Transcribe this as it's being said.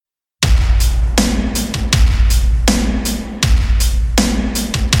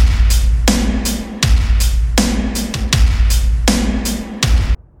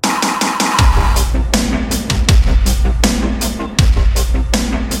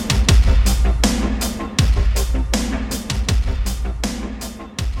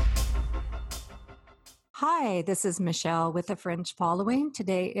Hey, this is Michelle with the Fringe Following.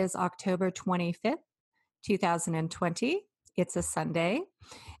 Today is October 25th, 2020. It's a Sunday.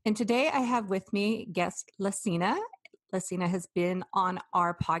 And today I have with me guest Lucina. Lucina has been on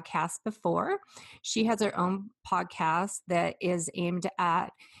our podcast before. She has her own podcast that is aimed at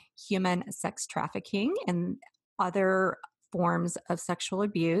human sex trafficking and other forms of sexual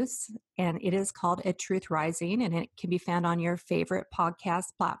abuse. And it is called A Truth Rising, and it can be found on your favorite podcast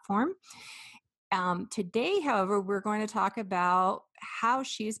platform. Today, however, we're going to talk about how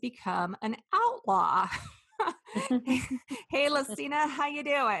she's become an outlaw. Hey, Lucina, how you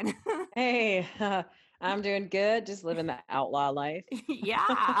doing? Hey, I'm doing good. Just living the outlaw life.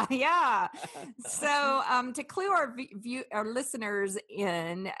 Yeah. So, to clue our listeners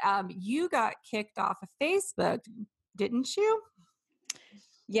in, you got kicked off of Facebook, didn't you?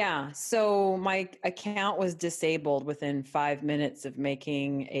 Yeah. So my account was disabled within 5 minutes of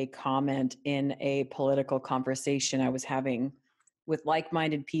making a comment in a political conversation I was having with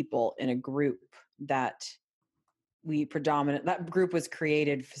like-minded people in a group that that group was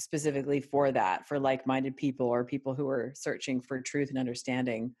created specifically for that, for like-minded people or people who are searching for truth and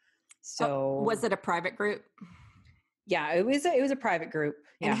understanding. So was it a private group? Yeah, it was a private group.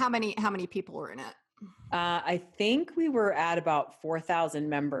 Yeah. And how many people were in it? I think we were at about 4,000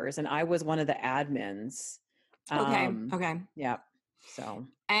 members, and I was one of the admins. Okay. Yeah. So.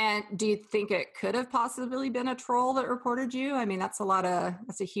 And do you think it could have possibly been a troll that reported you? I mean, that's a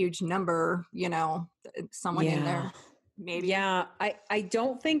huge number, someone in there, maybe. Yeah, I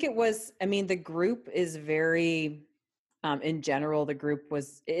don't think it was. I mean, the group is very, in general,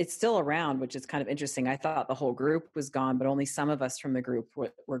 it's still around, which is kind of interesting. I thought the whole group was gone, but only some of us from the group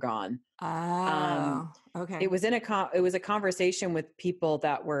were gone. Oh, okay. It was a conversation with people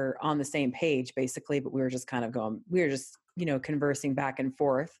that were on the same page, basically, but we were just conversing back and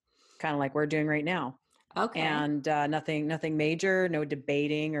forth, kind of like we're doing right now. Okay. And nothing major, no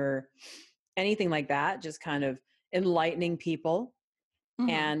debating or anything like that, just kind of enlightening people. Mm-hmm.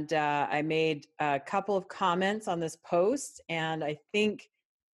 And I made a couple of comments on this post, and I think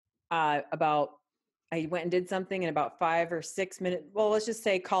I went and did something in about 5 or 6 minutes. Well, let's just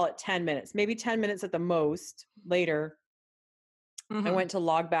say, call it 10 minutes, maybe 10 minutes at the most later. Mm-hmm. I went to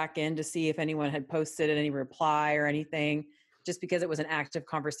log back in to see if anyone had posted any reply or anything, just because it was an active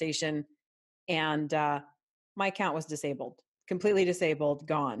conversation. And my account was disabled, completely disabled,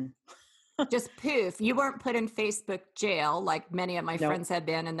 gone. Just poof. You weren't put in Facebook jail like many of my friends have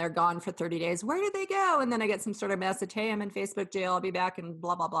been, and they're gone for 30 days. Where did they go? And then I get some sort of message, hey, I'm in Facebook jail. I'll be back and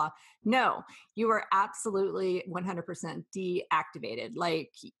blah, blah, blah. No, you were absolutely 100% deactivated.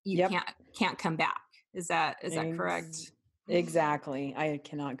 Like you can't come back. Is that correct? Exactly. I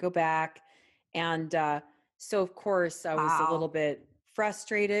cannot go back. And so, of course, I was a little bit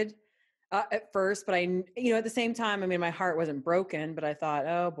frustrated at first, but at the same time, I mean, my heart wasn't broken, but I thought,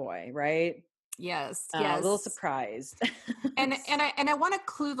 oh boy, right? Yes. A little surprised. and I want to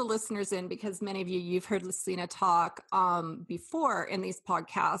clue the listeners in, because many of you've heard Lucina talk before in these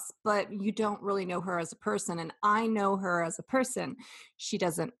podcasts, but you don't really know her as a person. And I know her as a person. She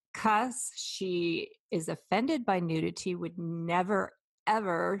doesn't cuss. She is offended by nudity, would never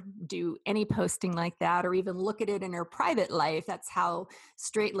ever do any posting like that or even look at it in her private life. That's how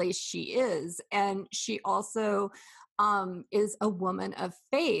straight-laced she is. And she also is a woman of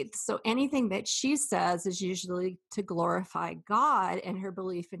faith. So anything that she says is usually to glorify God and her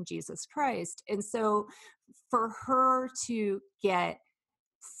belief in Jesus Christ. And so for her to get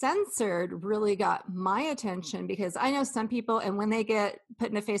censored really got my attention, because I know some people, and when they get put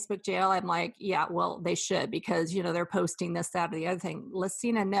into Facebook jail, I'm like, yeah, well, they should, because, they're posting this, that, or the other thing.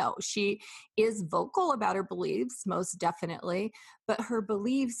 Lucina, no, she is vocal about her beliefs, most definitely, but her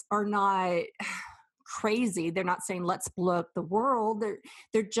beliefs are not crazy. They're not saying let's blow up the world.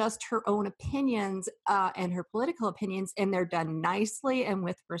 They're just her own opinions and her political opinions, and they're done nicely and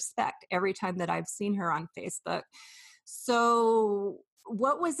with respect every time that I've seen her on Facebook. So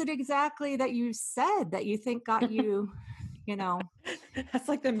what was it exactly that you said that you think got you, That's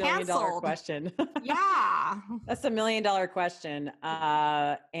like the $1 million question. Yeah. That's the $1 million question.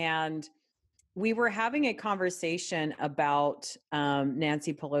 And we were having a conversation about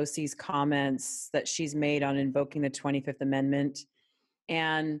Nancy Pelosi's comments that she's made on invoking the 25th Amendment.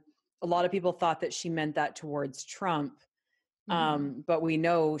 And a lot of people thought that she meant that towards Trump. But we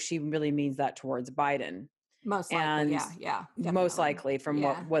know she really means that towards Biden. Most likely, yeah. Definitely. Most likely from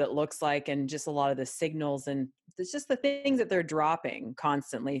what it looks like, and just a lot of the signals, and it's just the things that they're dropping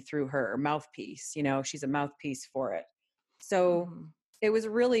constantly through her mouthpiece. She's a mouthpiece for it. So it was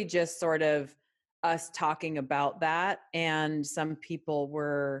really just sort of us talking about that, and some people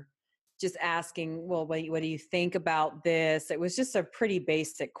were just asking, well, what do you think about this? It was just a pretty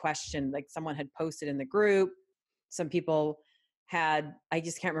basic question. Like someone had posted in the group. Some people had, I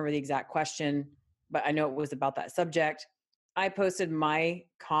just can't remember the exact question, but I know it was about that subject. I posted my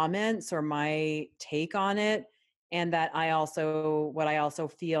comments or my take on it. And that what I also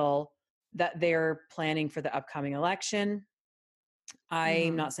feel that they're planning for the upcoming election.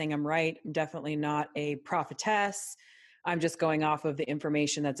 I'm Mhm. not saying I'm right. I'm definitely not a prophetess. I'm just going off of the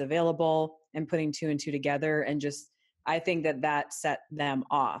information that's available and putting two and two together. And just, I think that set them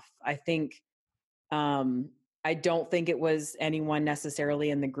off. Um, I don't think it was anyone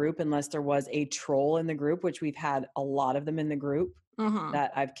necessarily in the group unless there was a troll in the group, which we've had a lot of them in the group Mhm.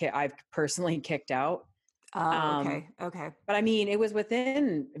 that I've personally kicked out. Oh, Um, okay. Okay. but I mean, it was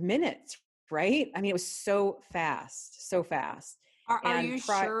within minutes, right? I mean, it was so fast, so fast. Are And you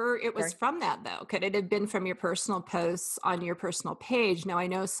sure it was sorry. from that though? Could it have been from your personal posts on your personal page? Now I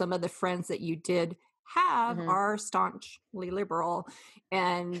know some of the friends that you did have Mhm. are staunchly liberal,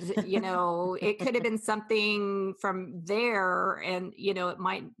 and it could have been something from there, and it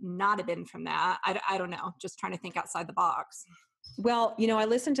might not have been from that. I don't know. Just trying to think outside the box. Well, I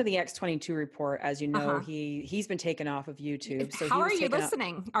listened to the X-22 report. As you know, Uh-huh. he's been taken off of YouTube. So How he are was you taken up.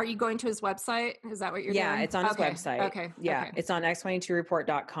 listening? Are you going to his website? Is that what you're Yeah, doing? it's on his Okay. website. Okay. Yeah, Okay. it's on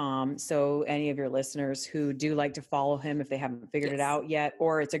x22report.com. So any of your listeners who do like to follow him if they haven't figured it Yes. out yet,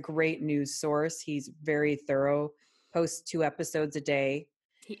 or it's a great news source. He's very thorough, posts 2 episodes a day.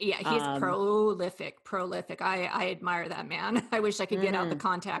 Yeah, he's Um, prolific, prolific. I admire that man. I wish I could get out the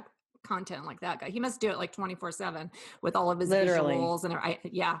mhm, content like that guy. He must do it like 24/7 with all of his literally. visuals and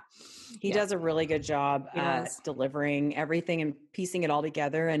yeah. He Yeah, does a really good job he at does. delivering everything and piecing it all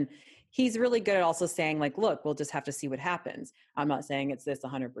together. And he's really good at also saying, like, look, we'll just have to see what happens. I'm not saying it's this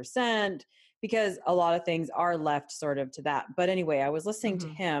 100% because a lot of things are left sort of to that. But anyway, I was listening to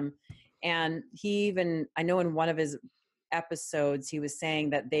Mhm. him, and I know in one of his episodes, he was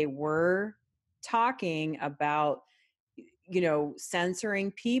saying that they were talking about,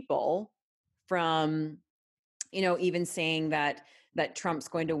 censoring people from, even saying that Trump's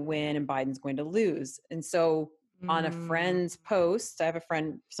going to win and Biden's going to lose. And so on a Mm, friend's post, I have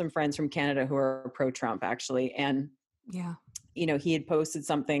some friends from Canada who are pro Trump actually. And, yeah. he had posted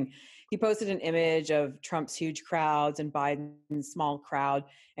something. He posted an image of Trump's huge crowds and Biden's small crowd.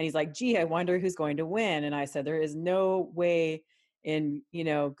 And he's like, gee, I wonder who's going to win. And I said, there is no way in,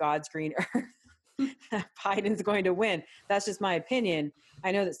 God's green earth that Biden's going to win. That's just my opinion.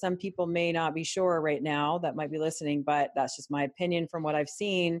 I know that some people may not be sure right now that might be listening, but that's just my opinion from what I've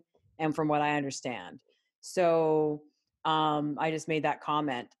seen and from what I understand. So I just made that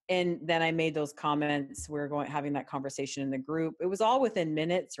comment. And then I made those comments. We're having that conversation in the group. It was all within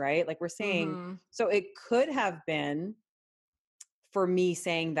minutes, right? Like we're saying, Mhm. so it could have been for me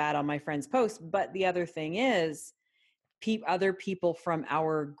saying that on my friend's post. But the other thing is, other people from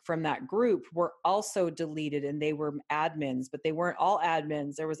that group were also deleted and they were admins, but they weren't all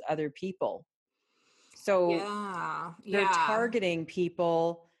admins. There was other people. So Yeah. they're Yeah. targeting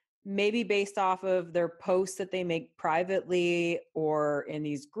people maybe based off of their posts that they make privately or in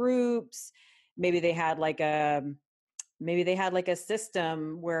these groups. Maybe they had like a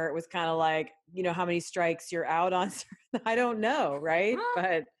system where it was kind of like, how many strikes you're out on. I don't know, right?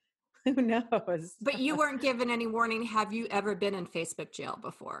 But who knows? But you weren't given any warning. Have you ever been in Facebook jail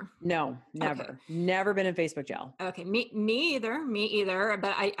before? No, Okay. never been in Facebook jail. Okay, me either, me either.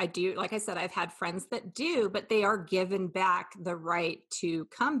 But I do, like I said, I've had friends that do, but they are given back the right to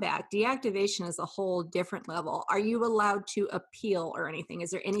come back. Deactivation is a whole different level. Are you allowed to appeal or anything? Is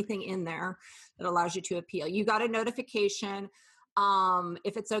there anything in there that allows you to appeal? You got a notification.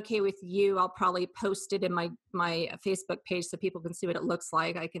 If it's okay with you, I'll probably post it in my Facebook page so people can see what it looks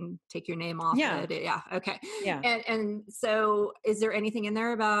like. I can take your name off Yeah, it. Yeah, okay. yeah. And so is there anything in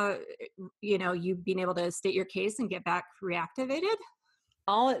there about you being able to state your case and get back reactivated?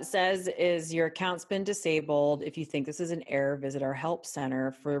 All it says is your account's been disabled. If you think this is an error, visit our help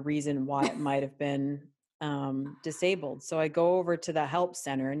center for a reason why it might have been disabled. So I go over to the help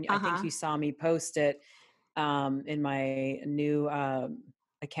center, and I think Uh-huh. you saw me post it in my new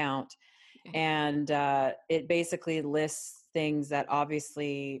account. And it basically lists things that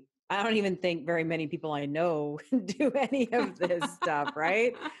obviously I don't even think very many people I know do any of this stuff,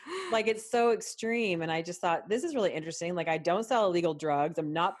 right? Like it's so extreme. And I just thought this is really interesting. Like I don't sell illegal drugs.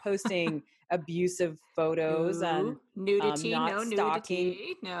 I'm not posting abusive photos and No nudity, not no stalking.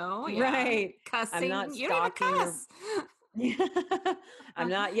 nudity, no, yeah. Right. I'm not Cussing, you don't stalking even or cuss. I'm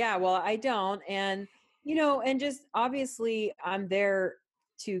not, yeah, well, I don't. And, and just obviously I'm there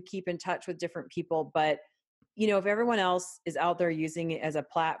to keep in touch with different people, but if everyone else is out there using it as a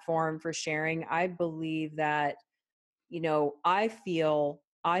platform for sharing, I believe that,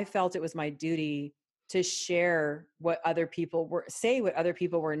 I felt it was my duty to share what other people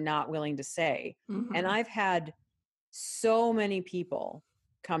were not willing to say. And Mhm. I've had so many people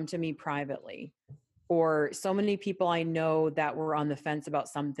come to me privately, or so many people I know that were on the fence about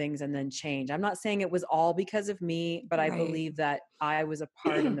some things and then change. I'm not saying it was all because of me, but I Right. believe that I was a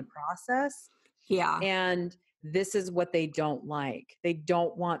part in the process. Yeah. And this is what they don't like. They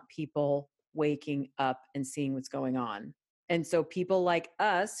don't want people waking up and seeing what's going on. And so people like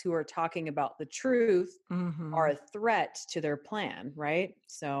us who are talking about the truth are Mhm. a threat to their plan, right?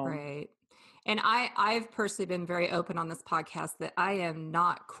 So, Right. And I've personally been very open on this podcast that I am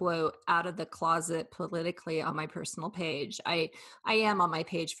not, quote, out of the closet politically on my personal page. I am on my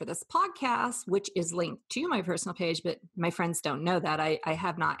page for this podcast, which is linked to my personal page, but my friends don't know that. I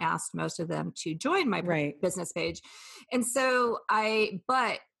have not asked most of them to join my right. business page. And so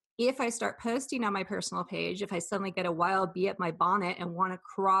but if I start posting on my personal page, if I suddenly get a wild bee at my bonnet and want to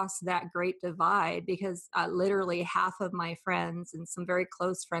cross that great divide, because literally half of my friends and some very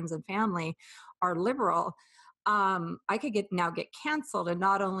close friends and family are liberal, I could get canceled. And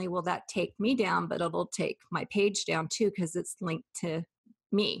not only will that take me down, but it'll take my page down too, because it's linked to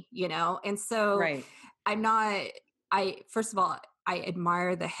me, And so Right. I'm not, first of all, I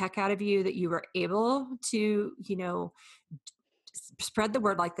admire the heck out of you that you were able to, spread the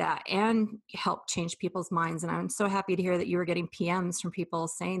word like that and help change people's minds. And I'm so happy to hear that you were getting PMs from people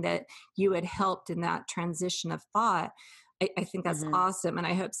saying that you had helped in that transition of thought. I think that's Mhm. awesome. And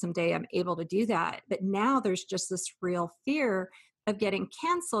I hope someday I'm able to do that. But now there's just this real fear of getting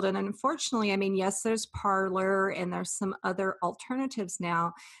canceled. And unfortunately, I mean, yes, there's Parler and there's some other alternatives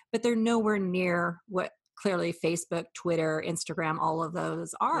now, but they're nowhere near what clearly Facebook, Twitter, Instagram, all of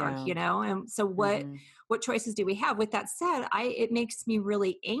those are, Yeah. And so Mhm. what choices do we have? With that said, it makes me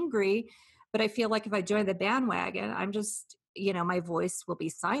really angry, but I feel like if I join the bandwagon, I'm just, my voice will be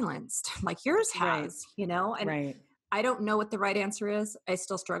silenced like yours Right. has, and Right. I don't know what the right answer is. I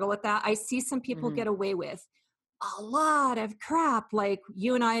still struggle with that. I see some people Mhm. get away with a lot of crap. Like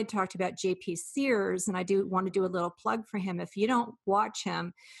you and I had talked about JP Sears, and I do want to do a little plug for him. If you don't watch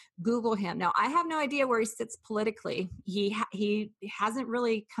him, Google him. Now, I have no idea where he sits politically. He hasn't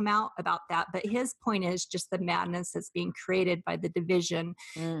really come out about that, but his point is just the madness that's being created by the division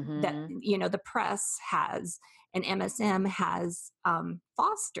that Mhm. the press has and MSM has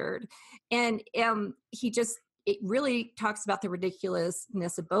fostered, and he just it really talks about the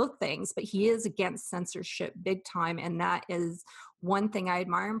ridiculousness of both things, but he is against censorship big time. And that is one thing I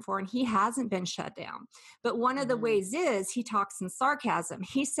admire him for. And he hasn't been shut down. But one of the Mhm. ways is he talks in sarcasm.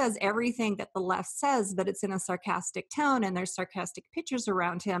 He says everything that the left says, but it's in a sarcastic tone and there's sarcastic pictures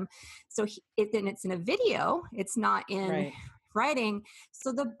around him. So then it's in a video, it's not in Right. writing,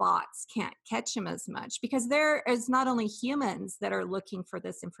 so the bots can't catch him as much because there is not only humans that are looking for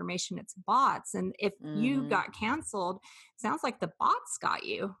this information, it's bots. And if you Mhm. got canceled, sounds like the bots got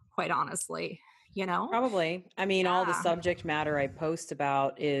you, quite honestly, Probably. I mean, all the Yeah. subject matter I post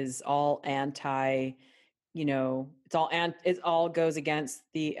about is all anti, it all goes against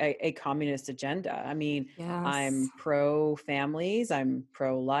a communist agenda. I mean, Yes. I'm pro families, I'm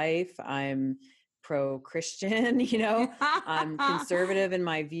pro life, I'm pro Christian, I'm conservative in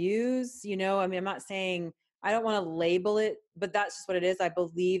my views, I mean, I'm not saying I don't want to label it, but that's just what it is. I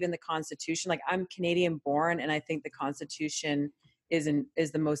believe in the Constitution. Like I'm Canadian born, and I think the Constitution is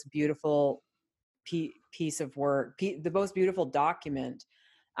the most beautiful piece of work, the most beautiful document.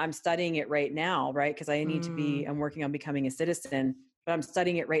 I'm studying it right now, right? Because Mm, I'm working on becoming a citizen, but I'm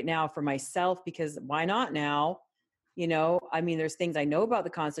studying it right now for myself because why not now? I mean, there's things I know about the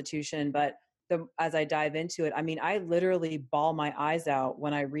Constitution, but as I dive into it, I mean, I literally bawl my eyes out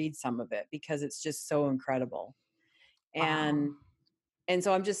when I read some of it because it's just so incredible. wow. And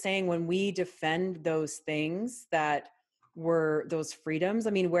so I'm just saying, when we defend those things that were those freedoms, I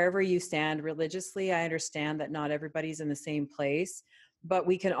mean, wherever you stand religiously, I understand that not everybody's in the same place, but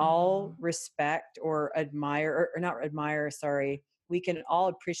we can all Mhm. respect or admire, or not admire, sorry, we can all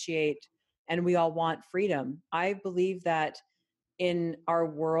appreciate and we all want freedom. I believe that in our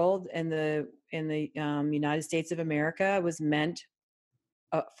world, in the United States of America was meant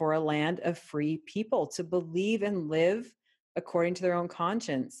for a land of free people to believe and live according to their own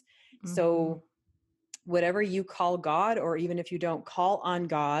conscience. Mhm. So, whatever you call God, or even if you don't call on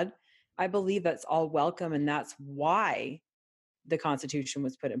God, I believe that's all welcome. And that's why the Constitution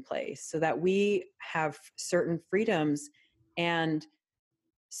was put in place, so that we have certain freedoms. And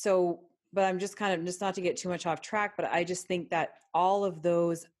so, but I'm just kind of, just not to get too much off track, but I just think that all of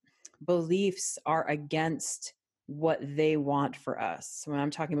those beliefs are against what they want for us. When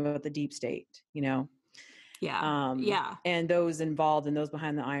I'm talking about the deep state, Yeah. Yeah. and those involved and those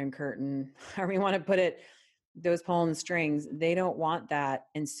behind the Iron Curtain, however you want to put it, those pulling the strings, they don't want that.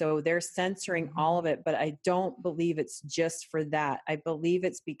 And so they're censoring all of it. But I don't believe it's just for that. I believe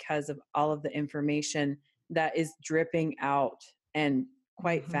it's because of all of the information that is dripping out, and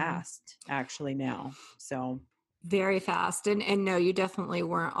quite fast actually now. So very fast. And no, you definitely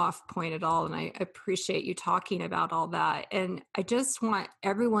weren't off point at all. And I appreciate you talking about all that. And I just want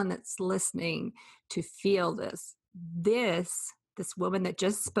everyone that's listening to feel this. This woman that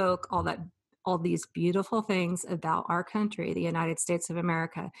just spoke all these beautiful things about our country, the United States of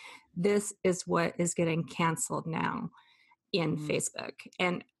America. This is what is getting canceled now in Facebook.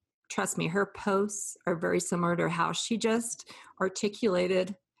 And trust me, her posts are very similar to how she just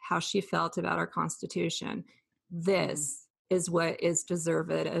articulated how she felt about our Constitution. This is what is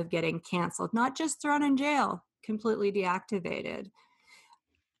deserved of getting canceled, not just thrown in jail, completely deactivated.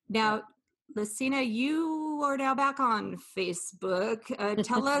 Now, Lucina, you are now back on Facebook.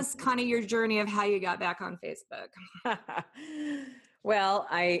 Tell us kind of your journey of how you got back on Facebook. Well,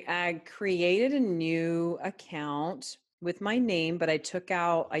 I created a new account with my name, but I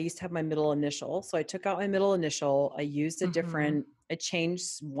used to have my middle initial. So I took out my middle initial. I used I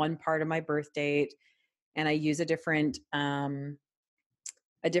changed one part of my birth date, and I used a different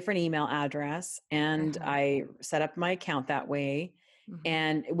email address, and I set up my account that way.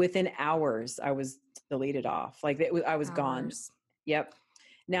 And within hours, I was deleted off. I was gone. Yep.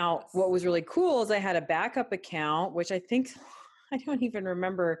 Now, what was really cool is I had a backup account, which I think, I don't even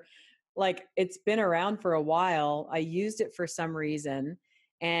remember, it's been around for a while. I used it for some reason,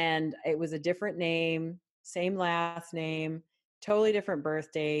 and it was a different name, same last name, totally different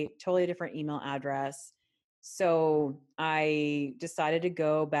birth date, totally different email address. So I decided to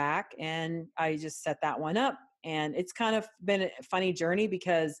go back, and I just set that one up. And it's kind of been a funny journey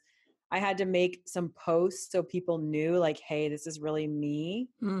because I had to make some posts so people knew, hey, this is really me.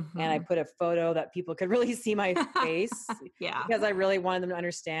 And I put a photo that people could really see my face because I really wanted them to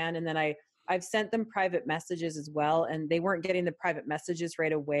understand. And then I've sent them private messages as well, and they weren't getting the private messages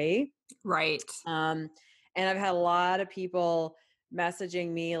right away. Right. And I've had a lot of people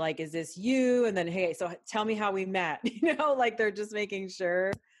messaging me is this you? And then, hey, so tell me how we met, they're just making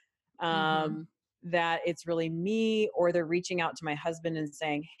sure that it's really me, or they're reaching out to my husband and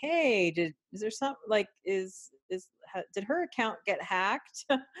saying, hey, is there something did her account get hacked?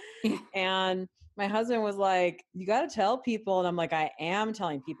 And my husband was like, you got to tell people. And I'm like, I am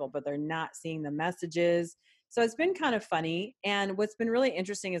telling people, but they're not seeing the messages. So it's been kind of funny. And what's been really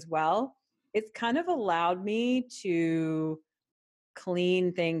interesting as well, it's kind of allowed me to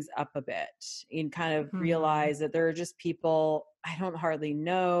clean things up a bit and kind of realize that there are just people I don't hardly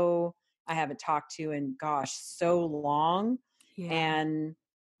know, I haven't talked to in so long, and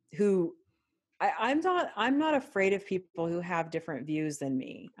who I'm not afraid of people who have different views than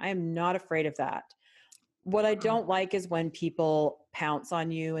me. I am not afraid of that. What I don't like is when people pounce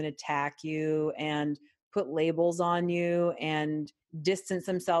on you and attack you and put labels on you and distance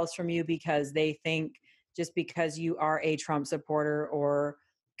themselves from you because they think just because you are a Trump supporter or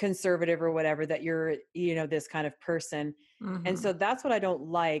conservative or whatever, that you're, this kind of person. And so that's what I don't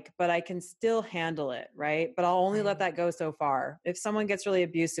like, but I can still handle it. Right. But I'll only let that go so far. If someone gets really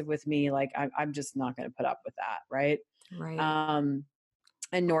abusive with me, I'm just not going to put up with that. Right. Right.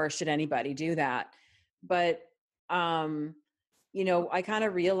 And nor should anybody do that. But, I kind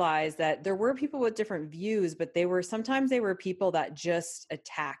of realized that there were people with different views, but sometimes they were people that just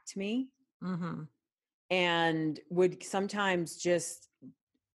attacked me and would sometimes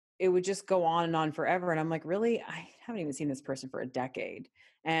it would just go on and on forever. And I'm like, really? I haven't even seen this person for a decade.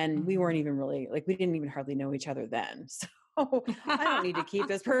 And we weren't even really, we didn't even hardly know each other then. So I don't need to keep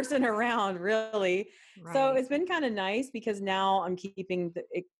this person around, really. Right. So it's been kind of nice because now I'm keeping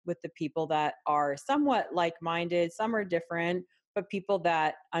it with the people that are somewhat like-minded. Some are different, but people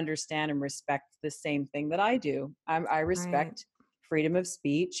that understand and respect the same thing that I do. I respect freedom of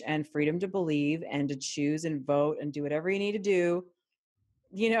speech and freedom to believe and to choose and vote and do whatever you need to do,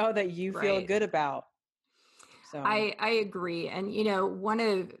 that you feel good about. So I agree. And, one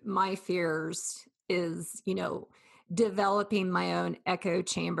of my fears is, developing my own echo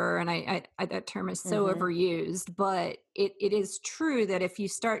chamber. And I that term is so overused, but it is true that if you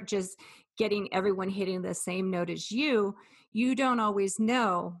start just getting everyone hitting the same note as you don't always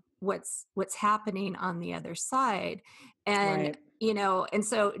know what's happening on the other side. And, and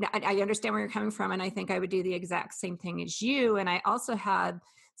so I understand where you're coming from. And I think I would do the exact same thing as you. And I also had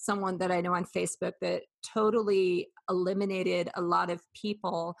someone that I know on Facebook that totally eliminated a lot of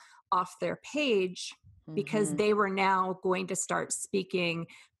people off their page because Mhm. they were now going to start speaking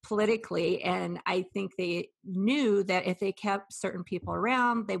politically. And I think they knew that if they kept certain people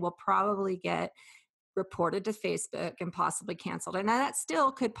around, they will probably get reported to Facebook and possibly canceled. And that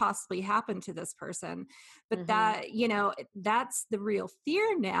still could possibly happen to this person. But Mhm. that, that's the real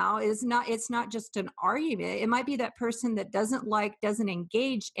fear now is not, it's not just an argument. It might be that person that doesn't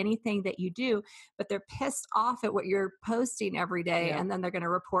engage anything that you do, but they're pissed off at what you're posting every day. Yep. And then they're going to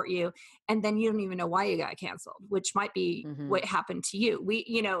report you. And then you don't even know why you got canceled, which might be Mhm. what happened to you.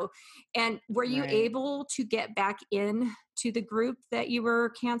 And were you Right. able to get back in to the group that you were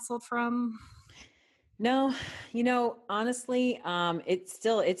canceled from? No, honestly, it's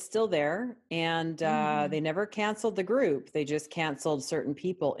still there, and Mm. they never canceled the group. They just canceled certain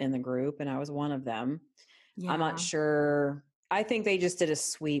people in the group, and I was one of them. I'm not Yeah. sure. I think they just did a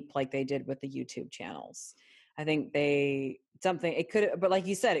sweep like they did with the YouTube channels. I think they something it could, but like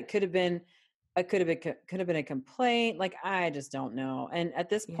you said, it could have been a complaint. Like I just don't know. And at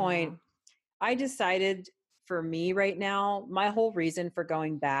this Yeah. point, I decided for me right now, my whole reason for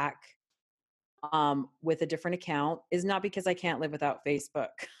going back with a different account is not because I can't live without Facebook.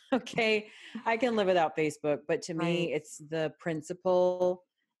 Okay. I can live without Facebook, but to Right. me, it's the principle.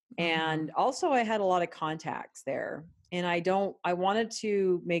 And Mhm. also, I had a lot of contacts there. And I wanted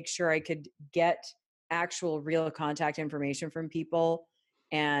to make sure I could get actual real contact information from people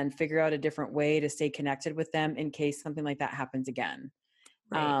and figure out a different way to stay connected with them in case something like that happens again.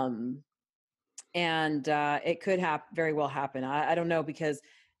 Right. Um, and it could very well happen. I don't know because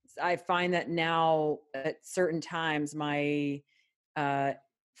I find that now at certain times my uh,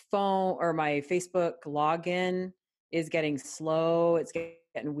 phone or my Facebook login is getting slow. It's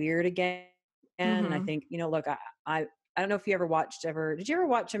getting weird again. And I Mhm. think, look, I I don't know if you ever did you ever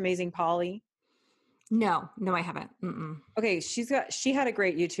watch Amazing Polly? No, no, I haven't. Mm-mm. Okay, she had a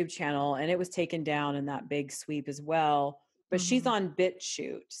great YouTube channel and it was taken down in that big sweep as well. But she's Mhm. on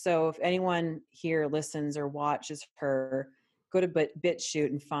BitChute. So if anyone here listens or watches her, go to BitChute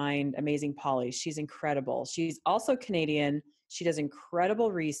and find Amazing Polly. She's incredible. She's also Canadian. She does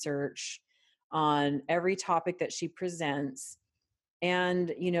incredible research on every topic that she presents.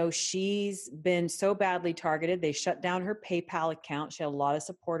 And, she's been so badly targeted. They shut down her PayPal account. She had a lot of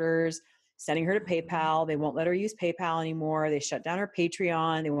supporters sending her to Mhm. PayPal. They won't let her use PayPal anymore. They shut down her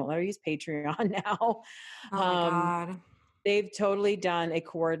Patreon. They won't let her use Patreon now. Oh my Um, god. they've totally done a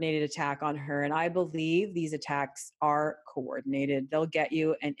coordinated attack on her. And I believe these attacks are coordinated. They'll get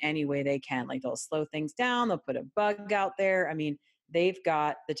you in any way they can. Like they'll slow things down. They'll put a bug out there. I mean, they've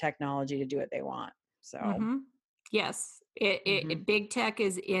got the technology to do what they want. So, Mhm. Yes. mhm, Big tech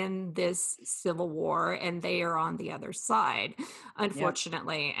is in this civil war and they are on the other side, yep.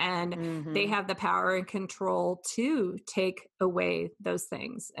 unfortunately. And they Hmm. have the power and control to take away those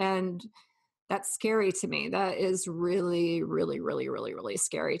things. And that's scary to me. That is really, really, really, really, really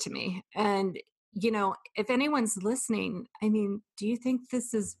scary to me. And, if anyone's listening, I mean, do you think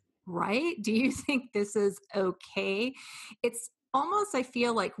this is right? Do you think this is okay? It's almost, I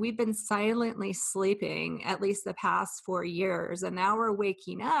feel like we've been silently sleeping at least the past 4 years, and now we're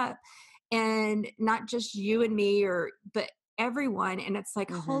waking up, and not just you and me, but everyone. And it's like,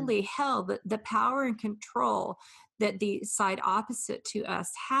 Hmm. holy hell, the power and control that the side opposite to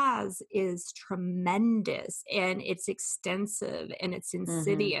us has is tremendous, and it's extensive and it's Mhm.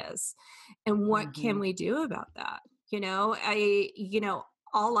 insidious. And what can Mhm. we do about that?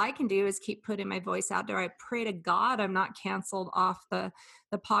 All I can do is keep putting my voice out there. I pray to God I'm not canceled off the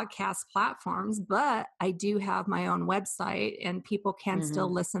podcast platforms, but I do have my own website and people can still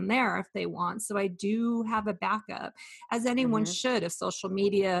Mhm. listen there if they want. So I do have a backup, as anyone Mhm. should, if social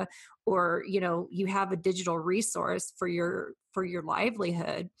media, or you have a digital resource for your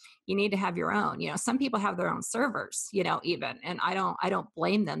livelihood. You need to have your own. Some people have their own servers, even, and I don't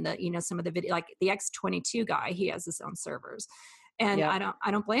blame them. That some of the video, like the X22 guy, he has his own servers, and i Yep. don't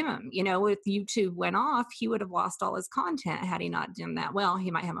i don't blame him. If YouTube went off, he would have lost all his content had he not done that. Well, he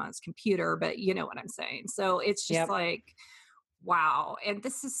might have on his computer, but you know what I'm saying. So it's just Yep. like, wow. And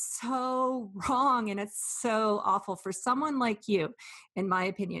this is so wrong. And it's so awful for someone like you, in my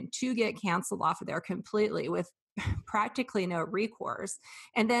opinion, to get canceled off of there completely with practically no recourse.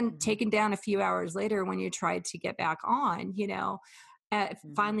 And then Mhm. taken down a few hours later when you tried to get back on, Mhm.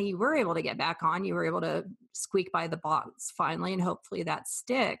 finally you were able to get back on. You were able to squeak by the box finally, and hopefully that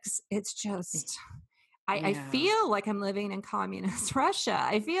sticks. It's Y just, I Yeah. feel like I'm living in communist Russia.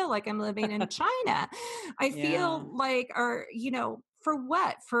 I feel like I'm living in China. I Yeah. feel like, for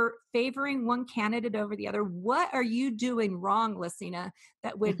what? For favoring one candidate over the other? What are you doing wrong, Lucina,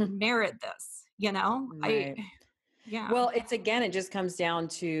 that would merit this? Right. Yeah. Well, it's again, it just comes down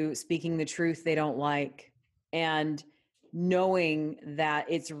to speaking the truth they don't like and knowing that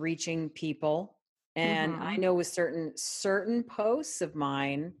it's reaching people. And I Mhm. know with certain posts of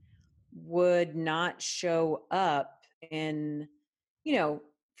mine would not show up in, you know,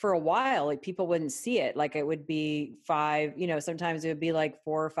 for a while. Like people wouldn't see it. Like it would be sometimes it would be like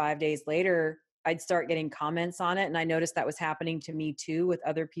 4 or 5 days later, I'd start getting comments on it. And I noticed that was happening to me too with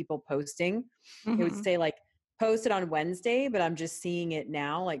other people posting. It would Mhm. say like posted on Wednesday, but I'm just seeing it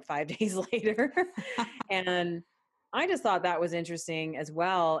now, like 5 days later. And I just thought that was interesting as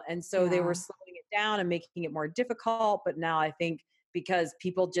well. And so they were Yeah. slowing it down and making it more difficult. But now I think because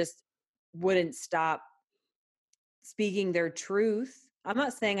people just wouldn't stop speaking their truth. I'm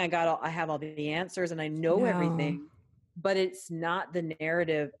not saying I have all the answers and I know No. everything, but it's not the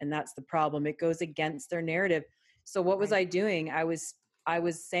narrative, and that's the problem. It goes against their narrative. So what was Right. I doing? I was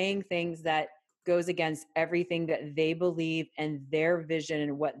saying things that goes against everything that they believe and their vision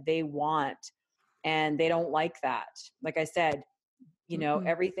and what they want, and they don't like that. Like I said, Mm-mm.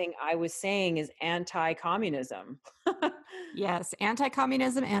 everything I was saying is anti-communism. Yes,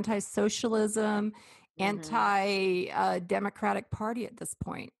 anti-communism, anti-socialism, Hmm. Democratic Party at this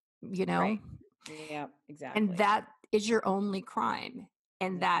point, you know? Right. Yeah, And exactly. that is your only crime,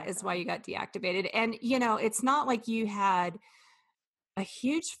 and That's that my is why crime. you got deactivated. And, it's not like you had a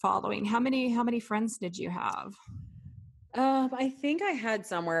huge following. How many friends did you have? I think I had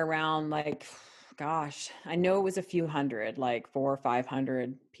somewhere around like, gosh, I know it was a few hundred, like 400 or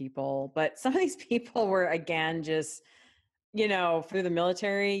 500 people, but some of these people were again just, through the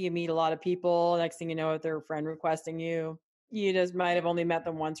military, you meet a lot of people. Next thing you know, if they're a friend requesting you, you just might have only met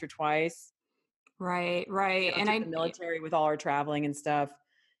them once or twice. Right, right, and Through the military with all our traveling and stuff,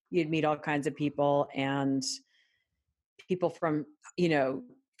 you'd meet all kinds of people and people from,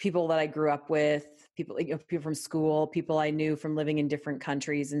 people that I grew up with, people from school, people I knew from living in different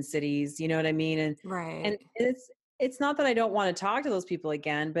countries and cities, you know what I mean? And right. it's not that I don't want to talk to those people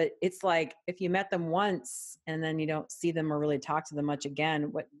again, but it's like if you met them once and then you don't see them or really talk to them much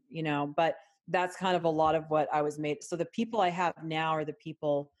again, but that's kind of a lot of what I was made. So the people I have now are the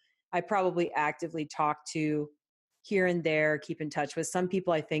people I probably actively talk to here and there, keep in touch with. Some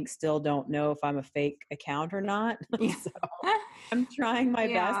people I think still don't know if I'm a fake account or not. Yeah. So I'm trying my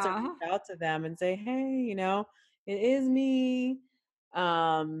best to Yeah, reach out to them and say, hey, it is me.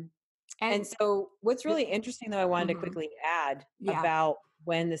 Um, and and so what's it really interesting though, I wanted to mhm. quickly add Yeah. about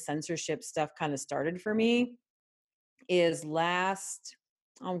when the censorship stuff kind of started for me is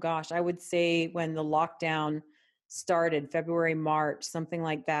oh gosh, I would say when the lockdown started, February, March, something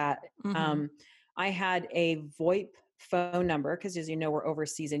like that. Mhm. Um, I had a VoIP phone number because, as you know, we're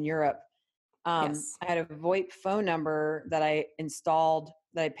overseas in Europe. Yes. I had a VoIP phone number that I installed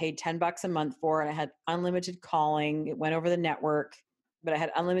that I paid $10 a month for, and I had unlimited calling. It went over the network, but I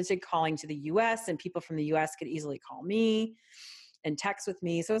had unlimited calling to the US, and people from the US could easily call me and text with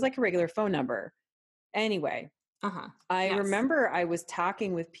me. So it was like a regular phone number. Anyway, Uh-huh. I Yes. remember I was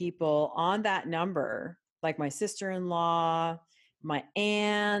talking with people on that number, like my sister-in-law, my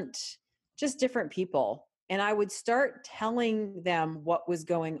aunt, just different people. And I would start telling them what was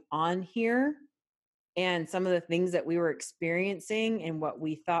going on here and some of the things that we were experiencing and what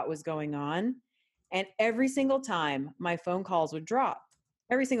we thought was going on. And every single time my phone calls would drop,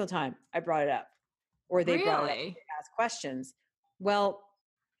 every single time I brought it up, or they brought it up, Really? they asked questions. Well,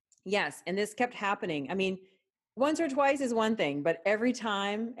 yes. And this kept happening. I mean, once or twice is one thing, but every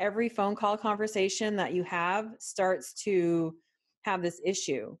time, every phone call conversation that you have starts to have this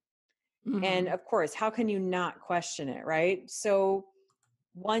issue. And Mhm. of course, how can you not question it, right? So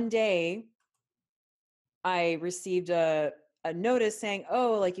one day I received a notice saying,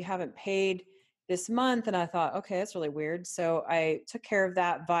 oh, like you haven't paid this month. And I thought, okay, that's really weird. So I took care of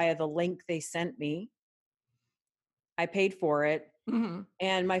that via the link they sent me. I paid for it Mhm.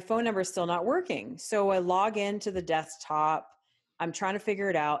 and my phone number is still not working. So I log into the desktop. I'm trying to figure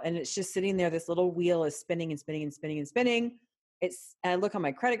it out. And it's just sitting there. This little wheel is spinning and spinning and spinning and spinning. And I look on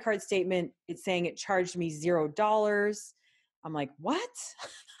my credit card statement. It's saying it charged me $0. I'm like, what?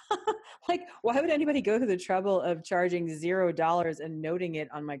 Like, why would anybody go through the trouble of charging $0 and noting it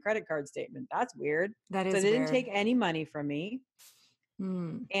on my credit card statement? That's weird. That So is they didn't weird. take any money from me.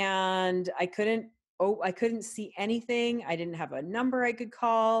 Mm. And I couldn't see anything. I didn't have a number I could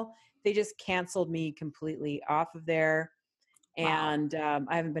call. They just canceled me completely off of there. Wow. And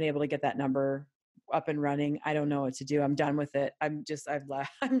I haven't been able to get that number up and running. I don't know what to do. I'm done with it. I'm just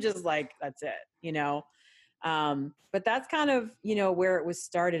like, that's it. But that's kind of, where it was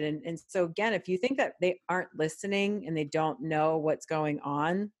started. And so again, if you think that they aren't listening and they don't know what's going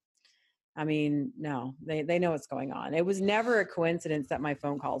on, I mean, no, they know what's going on. It was never a coincidence that my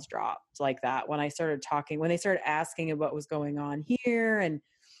phone calls dropped like that when they started asking what was going on here. And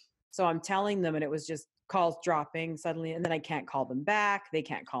so I'm telling them, and it was just calls dropping suddenly. And then I can't call them back. They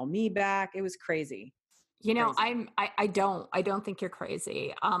can't call me back. It was crazy, crazy. I don't think you're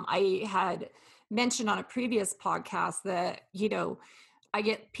crazy. I had mentioned on a previous podcast that, I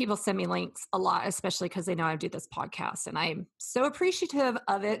get people send me links a lot, especially because they know I do this podcast. And I'm so appreciative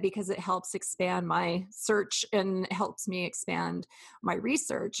of it because it helps expand my search and helps me expand my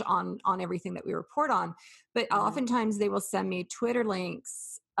research on everything that we report on. But Hmm. oftentimes they will send me Twitter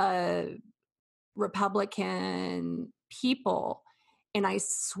links, Republican people. And I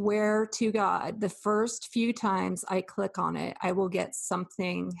swear to God, the first few times I click on it, I will get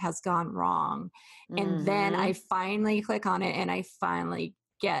something has gone wrong. And then I Hmm. finally click on it and I finally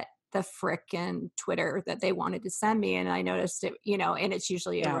get the frickin' Twitter that they wanted to send me. And I noticed it, and it's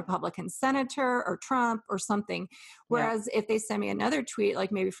usually a Yeah. Republican senator or Trump or something. Yeah. Whereas if they send me another tweet,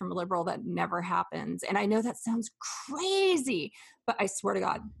 like maybe from a liberal, that never happens. And I know that sounds crazy, but I swear to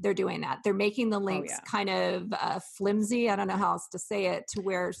God, they're doing that. They're making the Oh, links yeah. kind of flimsy. I don't know how else to say it, to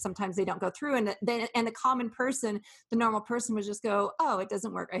where sometimes they don't go through. And the common person, the normal person, would just go, "Oh, it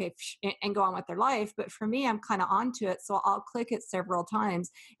doesn't work," and go on with their life. But for me, I'm kind of onto it, so I'll click it several times,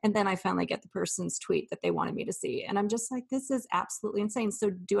 and then I finally get the person's tweet that they wanted me to see, and I'm just like, "This is absolutely insane." So,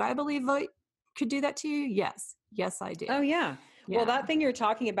 do I believe I could do that to you? Yes, I do. Oh, yeah. Well, Yeah. that thing you're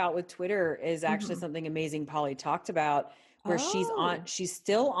talking about with Twitter is actually Hmm. something amazing Polly talked about, where Oh. she's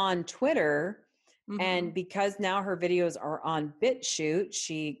still on Twitter. Hmm. And because now her videos are on BitChute,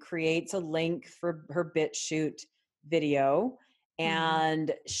 she creates a link for her BitChute video Hmm.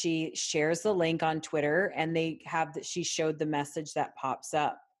 and she shares the link on Twitter, and she showed the message that pops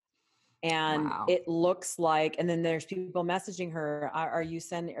up. And Wow. it looks like, and then there's people messaging her, are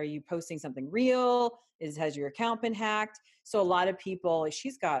you posting something real? Has your account been hacked? So a lot of people,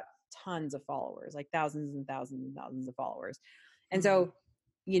 she's got tons of followers, like thousands and thousands and thousands of followers. And Mm. so,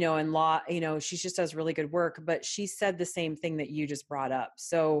 she just does really good work, but she said the same thing that you just brought up.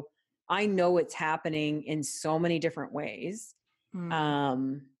 So I know it's happening in so many different ways.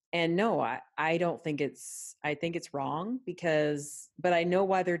 Mm. And no, I don't think I think it's wrong but I know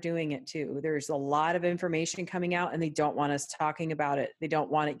why they're doing it too. There's a lot of information coming out and they don't want us talking about it. They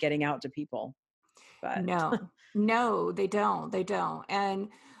don't want it getting out to people, but No, they don't. They don't. And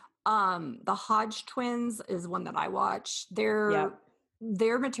the Hodge twins is one that I watch. yep.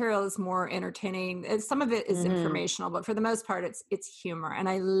 Their material is more entertaining. Some of it is Hmm. informational, but for the most part, it's humor, and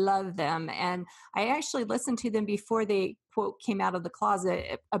I love them. And I actually listened to them before they quote came out of the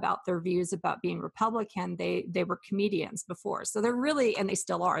closet about their views about being Republican. They were comedians before, so they're really, and they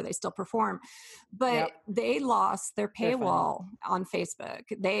still are. They still perform, but Yep. they lost their They're funny. paywall on Facebook.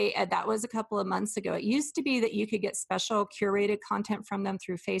 That was a couple of months ago. It used to be that you could get special curated content from them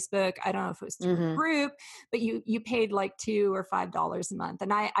through Facebook. I don't know if it was through a Hmm. group, but you paid like $2 or $5 a month.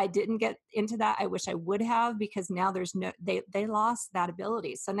 And I didn't get into that. I wish I would have, because now there's no, they lost that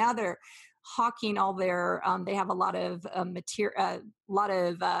ability. So now they're hawking all their, they have a lot of material, a lot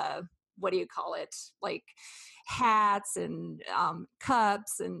of, what do you call it? Like hats and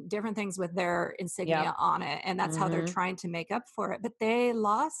cups and different things with their insignia Yep. on it. And that's how they're Hmm. trying to make up for it. But they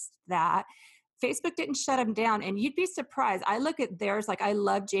lost that. Facebook didn't shut them down. And you'd be surprised. I look at theirs, like I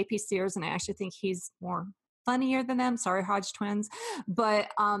love JP Sears, and I actually think he's more funnier than them. Sorry, Hodge twins.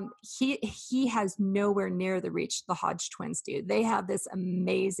 But he has nowhere near the reach the Hodge twins do. They have this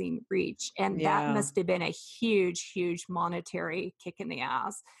amazing reach. And that Yeah. must have been a huge, huge monetary kick in the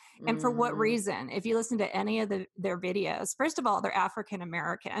ass. And for what Hmm. reason? If you listen to any of their videos, first of all, they're African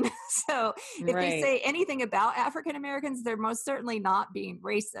American. So if they Right. say anything about African Americans, they're most certainly not being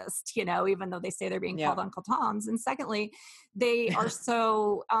racist, even though they say they're being called Yep. Uncle Toms. And secondly, they are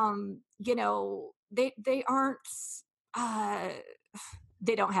so, they aren't, uh,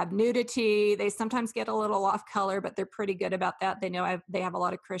 they don't have nudity. They sometimes get a little off color, but they're pretty good about that. They have a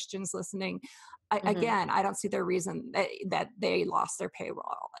lot of Christians listening. Hmm. Again, I don't see their reason that they lost their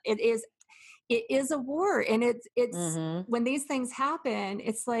payroll. It is a war, and it's Hmm. when these things happen,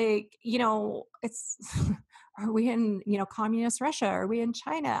 it's like, it's are we in, communist Russia? Are we in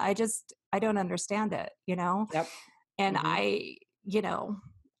China? I don't understand it. Yep. And Hmm. you know,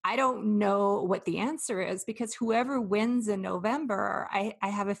 I don't know what the answer is, because whoever wins in November, I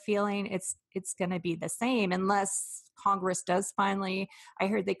have a feeling it's going to be the same, unless Congress does finally. I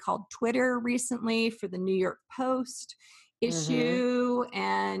heard they called Twitter recently for the New York Post Hmm. issue,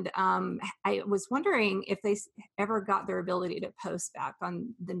 and I was wondering if they ever got their ability to post back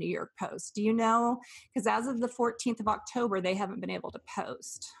on the New York Post. Do you know? Because as of the 14th of October, they haven't been able to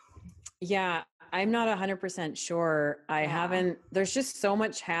post. Yeah, I'm not 100% sure. I Yeah, haven't there's just so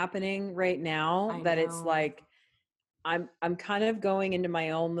much happening right now I that it's know. like I'm kind of going into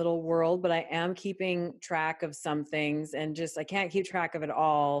my own little world, but I am keeping track of some things and just I can't keep track of it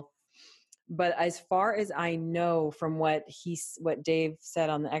all. But as far as I know from what Dave said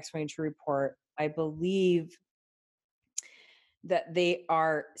on the X-22 report, I believe that they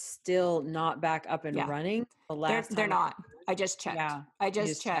are still not back up and Yeah. running. The last They're time I not. I just checked. yeah, I you just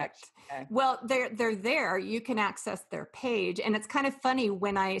just checked. checked. Okay. Well, they're there. You can access their page, and it's kind of funny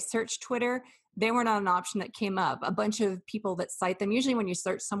when I searched Twitter, they were not an option that came up. A bunch of people that cite them. Usually, when you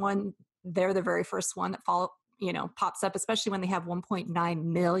search someone, they're the very first one that pops up, especially when they have 1.9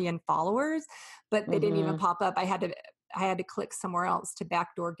 million followers. But they didn't even Mhm. pop up. I had to click somewhere else to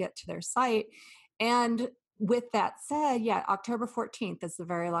backdoor get to their site, and with that said, yeah, October 14th is the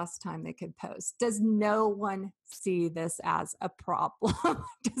very last time they could post. Does no one see this as a problem?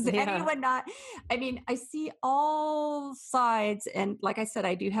 Does Yeah. anyone not? I mean, I see all sides. And like I said,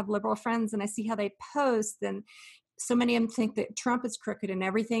 I do have liberal friends and I see how they post. And so many of them think that Trump is crooked and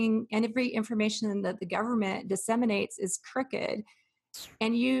everything, and every information that the government disseminates is crooked,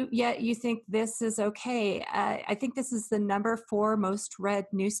 and yet you think this is okay. I think this is the number 4 most read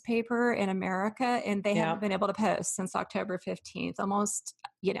newspaper in America, and they haven't Yeah. been able to post since October 15th, almost,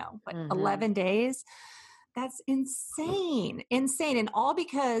 what, Mhm. 11 days. That's insane, insane. And all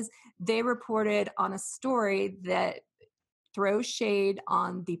because they reported on a story that throw shade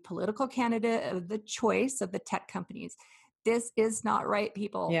on the political candidate of the choice of the tech companies. This is not right,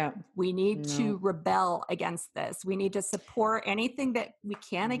 people. Yeah. We need to No. rebel against this. We need to support anything that we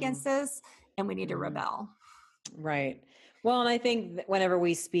can against Mhm. this, and we need to Mhm. rebel. Right. Well, and I think that whenever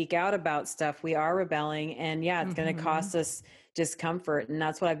we speak out about stuff, we are rebelling. And yeah, it's going to Hmm. cost us discomfort. And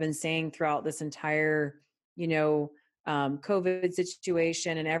that's what I've been saying throughout this entire, you know, COVID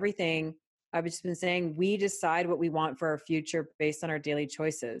situation and everything. I've just been saying we decide what we want for our future based on our daily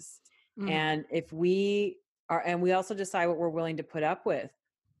choices. Hmm. And if we are, and we also decide what we're willing to put up with.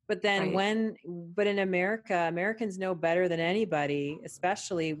 But then Right. but in America, Americans know better than anybody,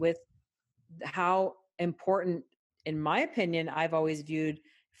 especially with how important, in my opinion, I've always viewed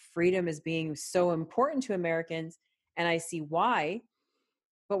freedom as being so important to Americans, and I see why.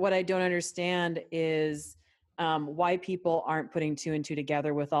 But what I don't understand is why people aren't putting two and two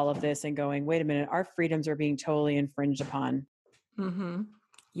together with all of this and going, wait a minute, our freedoms are being totally infringed upon. Hmm.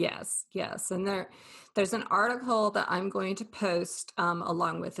 Yes, yes. And there's an article that I'm going to post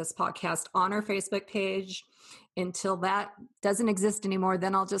along with this podcast on our Facebook page. Until that doesn't exist anymore,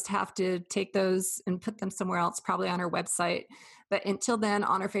 then I'll just have to take those and put them somewhere else, probably on our website. But until then,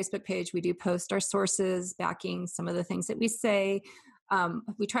 on our Facebook page, we do post our sources backing some of the things that we say.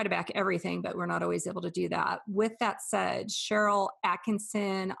 We try to back everything, but we're not always able to do that. With that said, Cheryl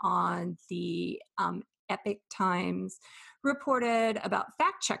Atkinson on the Epic Times reported about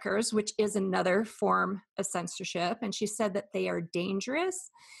fact checkers, which is another form of censorship. And she said that they are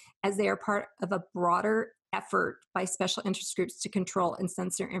dangerous as they are part of a broader effort by special interest groups to control and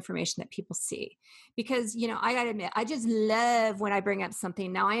censor information that people see. Because, I got to admit, I just love when I bring up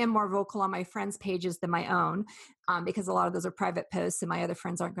something. Now, I am more vocal on my friends' pages than my own because a lot of those are private posts and my other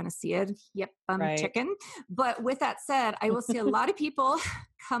friends aren't going to see it. Yep, I'm Right. chicken. But with that said, I will see a lot of people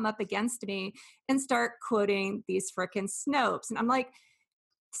come up against me and start quoting these frickin' Snopes. And I'm like,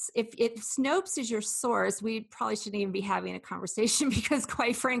 if Snopes is your source, we probably shouldn't even be having a conversation because,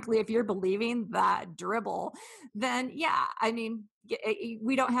 quite frankly, if you're believing that dribble, then yeah, I mean,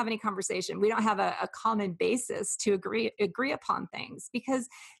 we don't have any conversation. We don't have a common basis to agree upon things because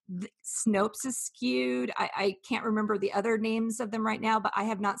Snopes is skewed. I can't remember the other names of them right now, but I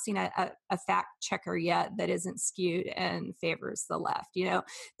have not seen a fact checker yet that isn't skewed and favors the left.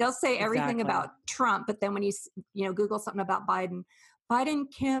 They'll say everything Exactly. about Trump, but then when you Google something about Biden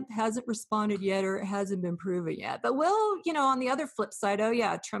camp hasn't responded yet, or it hasn't been proven yet. But on the other flip side, oh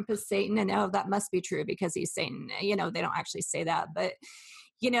yeah, Trump is Satan, and oh, that must be true because he's Satan. They don't actually say that, but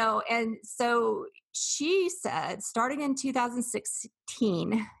and so she said, starting in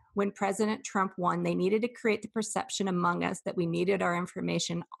 2016, when President Trump won, they needed to create the perception among us that we needed our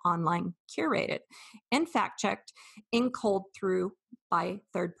information online curated and fact checked and culled through by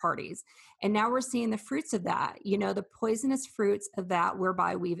third parties. And now we're seeing the fruits of that, the poisonous fruits of that,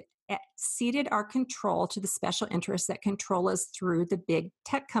 whereby we've ceded our control to the special interests that control us through the big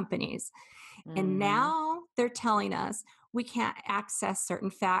tech companies. And Hmm. now they're telling us we can't access certain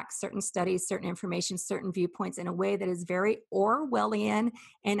facts, certain studies, certain information, certain viewpoints in a way that is very Orwellian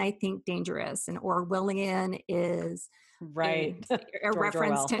and I think dangerous. And Orwellian is a, Right. a George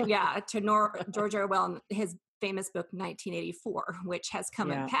reference Orwell. to George Orwell and his famous book 1984, which has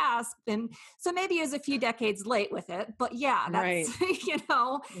come and Yeah. passed. And so maybe it was a few decades late with it, but yeah, that's,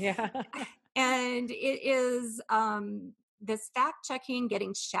 Right. Yeah. and it is this fact checking,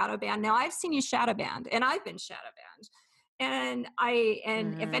 getting shadow banned. Now I've seen you shadow banned and I've been shadow banned. And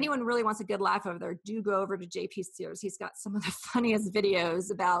if Hmm. anyone really wants a good laugh over there, do go over to JP Sears. He's got some of the funniest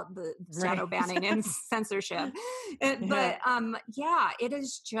videos about the shadow Right. banning and censorship. Yeah. But yeah, it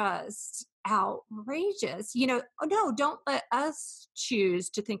is just outrageous. Oh, no, don't let us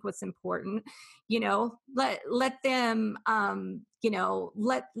choose to think what's important. Let them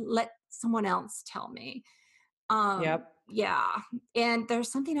let someone else tell me. Yep. Yeah. And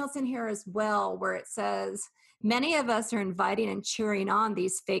there's something else in here as well where it says many of us are inviting and cheering on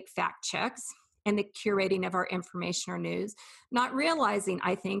these fake fact checks and the curating of our information or news, not realizing,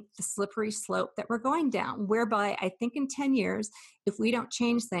 I think, the slippery slope that we're going down, whereby I think in 10 years, if we don't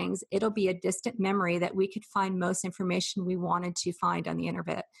change things, it'll be a distant memory that we could find most information we wanted to find on the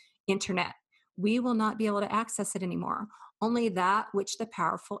internet. We will not be able to access it anymore. Only that which the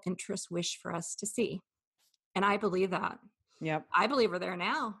powerful interests wish for us to see. And I believe that. Yep. I believe we're there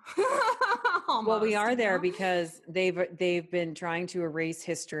now. Well, we Almost, are there because they've been trying to erase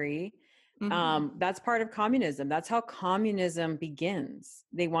history. Mhm. That's part of communism. That's how communism begins.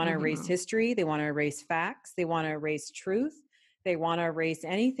 They want to erase Mhm. history. They want to erase facts. They want to erase truth. They want to erase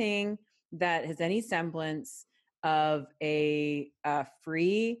anything that has any semblance of a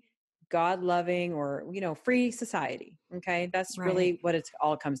free, God-loving, or free society. Okay, that's Right. really what it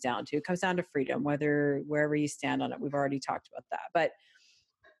all comes down to. It comes down to freedom, wherever you stand on it. We've already talked about that, but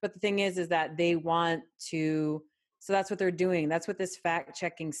the thing is that they want to, so that's what they're doing. That's what this fact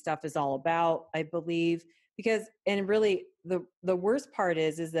checking stuff is all about, I believe. Because, and really the worst part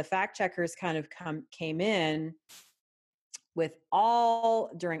is the fact checkers kind of came in with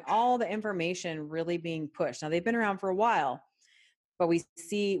during all the information really being pushed. Now they've been around for a while, but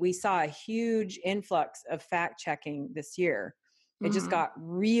we saw a huge influx of fact checking this year. It just Mhm. got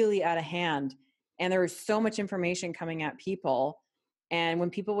really out of hand, and there was so much information coming at people. And when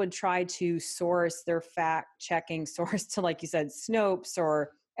people would try to source their fact checking source to, like you said, Snopes,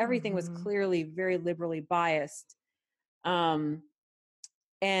 or everything was Mhm. clearly very liberally biased. Um,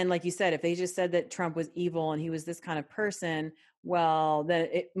 and like you said, if they just said that Trump was evil and he was this kind of person, well, then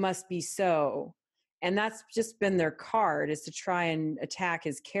it must be so. And that's just been their card, is to try and attack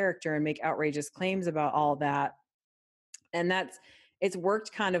his character and make outrageous claims about all that. And it's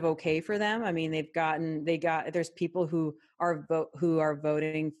worked kind of okay for them. I mean, there's people who are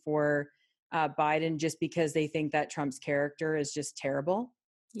voting for Biden just because they think that Trump's character is just terrible.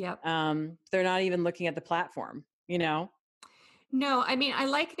 Yep. They're not even looking at the platform, No, I mean, I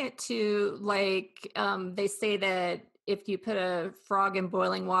liken it to like they say that if you put a frog in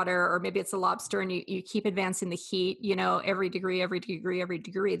boiling water, or maybe it's a lobster, and you keep advancing the heat, every degree, every degree, every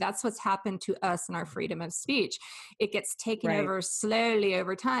degree, that's what's happened to us in our freedom of speech. It gets taken Right. over slowly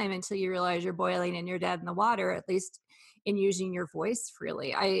over time until you realize you're boiling and you're dead in the water, at least in using your voice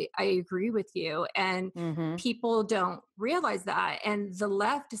freely. I agree with you. And Mm-hmm. people don't realize that. And the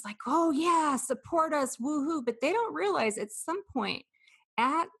left is like, oh, yeah, support us, woohoo. But they don't realize at some point,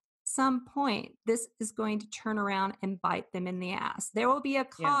 this is going to turn around and bite them in the ass. There will be a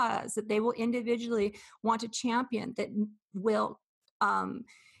Yeah. cause that they will individually want to champion that will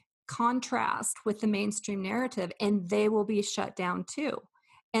contrast with the mainstream narrative, and they will be shut down too.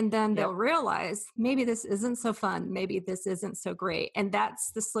 And then they'll Yep. realize maybe this isn't so fun, maybe this isn't so great. And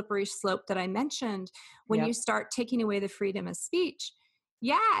that's the slippery slope that I mentioned. When you Yep. start taking away the freedom of speech,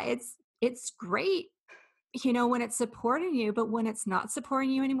 yeah, it's great, when it's supporting you, but when it's not supporting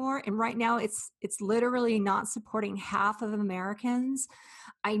you anymore, and right now it's literally not supporting half of Americans.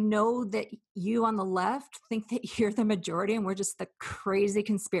 I know that you on the left think that you're the majority and we're just the crazy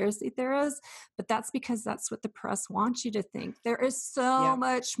conspiracy theorists, but that's because that's what the press wants you to think. There is so Yep.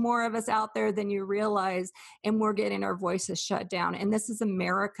 much more of us out there than you realize, and we're getting our voices shut down. And this is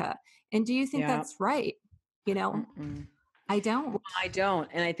America. And do you think Yeah. that's right? You know, Mm-mm. I Well, don't. I don't.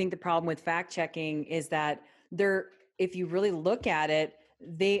 And I think the problem with fact checking is that if you really look at it,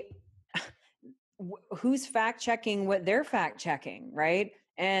 who's fact checking what they're fact checking, right?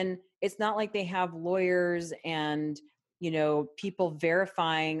 And it's not like they have lawyers and, people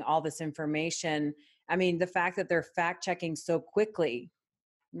verifying all this information. I mean, the fact that they're fact checking so quickly,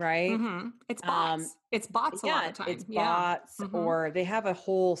 right? It's Um, bots. It's bots a lot yeah, of the it's time. Yeah. bots, hmm or they have a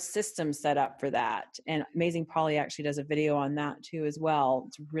whole system set up for that. And Amazing Polly actually does a video on that too as well.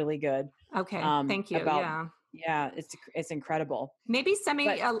 It's really good. Okay. Thank you. About Yeah. Yeah, it's incredible. Maybe send me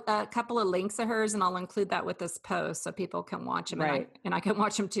But a couple of links of hers, and I'll include that with this post so people can watch them, right. and I can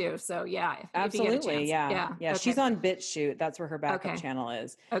watch them too. So yeah, if you get a Absolutely. chance, Yeah. yeah, Yeah. okay, She's on BitChute. That's where her backup okay, channel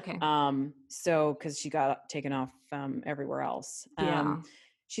is. okay, So cause she got taken off everywhere else. yeah,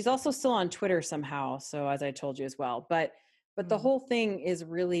 She's also still on Twitter somehow. So as I told you as well, but the mm, whole thing is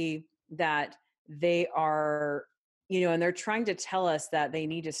really that they are, and they're trying to tell us that they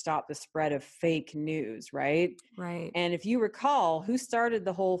need to stop the spread of fake news. Right. right. And if you recall, who started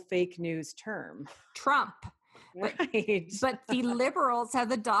the whole fake news term? Trump. But Right. but the liberals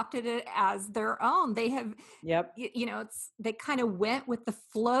have adopted it as their own. They have, Yep. it's they kind of went with the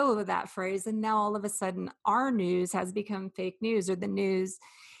flow of that phrase, and now all of a sudden our news has become fake news, or the news,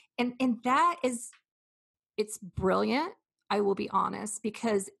 and that is, it's brilliant. I will be honest,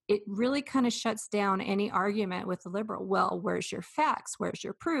 because it really kind of shuts down any argument with the liberal. Well, where's your facts? Where's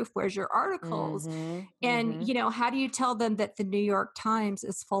your proof? Where's your articles? Mhm. And, Mhm. how do you tell them that the New York Times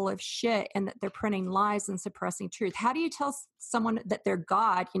is full of shit and that they're printing lies and suppressing truth? How do you tell someone that they're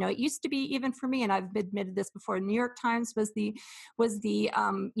God? It used to be, even for me, and I've admitted this before, New York Times was the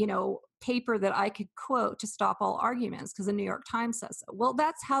paper that I could quote to stop all arguments because the New York Times says so. Well,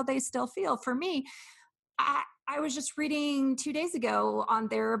 that's how they still feel. For me, I was just reading 2 days ago on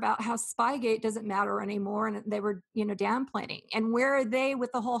there about how Spygate doesn't matter anymore, and they were, downplaying. And where are they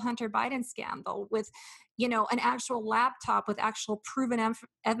with the whole Hunter Biden scandal, with, an actual laptop with actual proven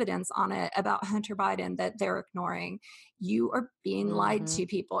evidence on it about Hunter Biden that they're ignoring? You are being lied to, Mhm.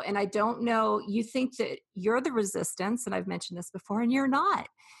 people. And I don't know, you think that you're the resistance, and I've mentioned this before, and you're not.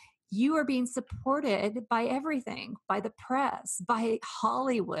 You are being supported by everything, by the press, by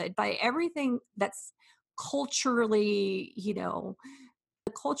Hollywood, by everything that's culturally,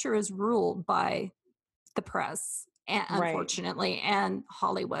 the culture is ruled by the press, Right. unfortunately, and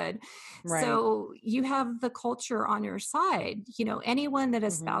Hollywood. Right. So you have the culture on your side. Anyone that Mhm.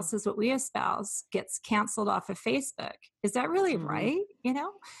 espouses what we espouse gets canceled off of Facebook. Is that really Mhm. right?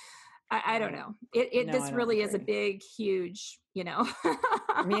 I don't Right. know. No, This I don't really is a agree. big, huge, Yeah.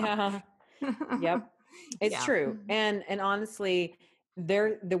 Yep. It's yeah. true. And honestly,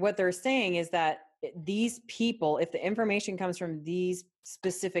 what they're saying is that these people, if the information comes from these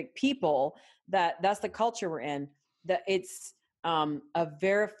specific people, that's the culture we're in, that it's a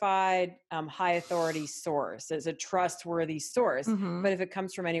verified high authority source. It's a trustworthy source. Hmm. But if it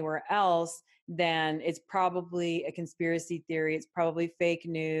comes from anywhere else, then it's probably a conspiracy theory. It's probably fake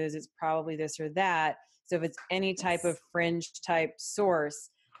news. It's probably this or that. So if it's any type of Yes. fringe type source,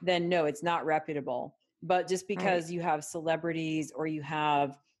 then no, it's not reputable. But just Right. because you have celebrities or you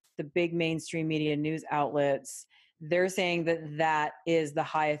have the big mainstream media news outlets, they're saying that that is the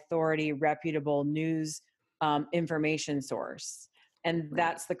high authority, reputable news information source. And Right.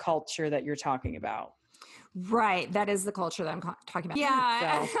 that's the culture that you're talking about. Right. That is the culture that I'm talking about.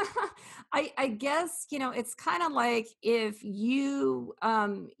 Yeah. So, I guess, it's kind of like if you,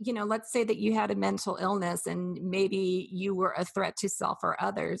 let's say that you had a mental illness and maybe you were a threat to self or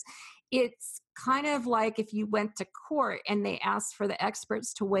others. It's kind of like if you went to court and they asked for the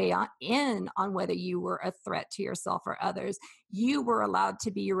experts to weigh in on whether you were a threat to yourself or others. You were allowed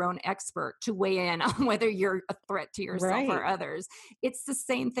to be your own expert to weigh in on whether you're a threat to yourself or right, others. It's the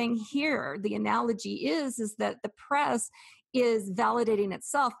same thing here. The analogy is that the press is validating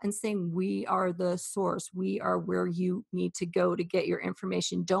itself and saying, we are the source. We are where you need to go to get your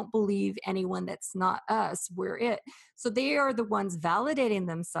information. Don't believe anyone that's not us. We're it. So they are the ones validating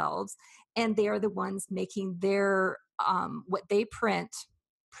themselves, and they are the ones making their what they print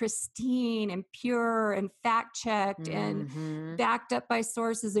pristine and pure and fact checked and hmm, backed up by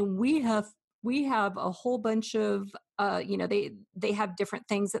sources. And we have a whole bunch of they have different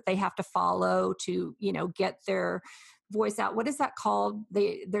things that they have to follow to get their voice out. What is that called?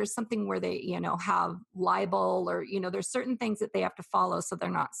 There's something where they have libel, or there's certain things that they have to follow so they're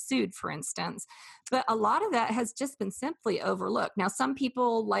not sued, for instance. But a lot of that has just been simply overlooked. Now some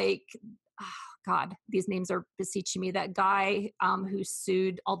people like, oh God, these names are beseeching me. That guy who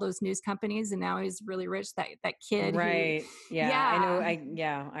sued all those news companies and now he's really rich. That kid who, right. Yeah, I know.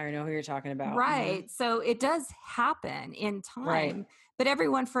 yeah, I know who you're talking about. Hmm. right. So it does happen in Right. time, but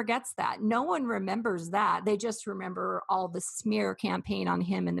everyone forgets that. No one remembers that. They just remember all the smear campaign on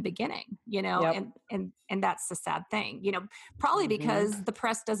him in the beginning, Yep. and that's the sad thing, probably Hmm. because the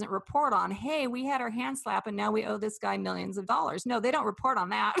press doesn't report on, hey, we had our hand slap and now we owe this guy millions of dollars. No, they don't report on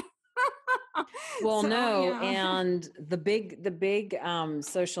that. Well, So, no, yeah. and the big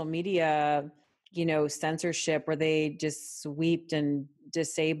social media, censorship where they just sweeped and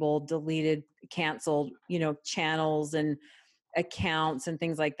disabled, deleted, canceled, channels and accounts and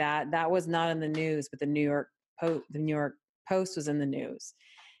things like that. That was not in the news, but the New York The New York Post was in the news.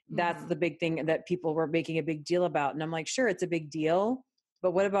 That's Mm-hmm. the big thing that people were making a big deal about. And I'm like, sure, it's a big deal,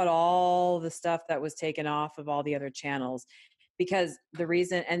 but what about all the stuff that was taken off of all the other channels? Because the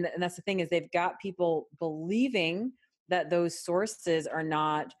reason, and that's the thing, is they've got people believing that those sources are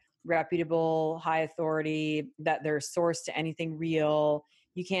not reputable, high authority, that they're sourced to anything real.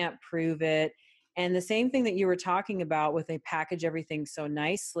 You can't prove it. And the same thing that you were talking about with they package everything so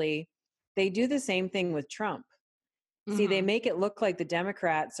nicely, they do the same thing with Trump. See, they Mm-hmm. make it look like the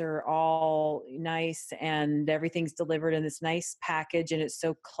Democrats are all nice and everything's delivered in this nice package and it's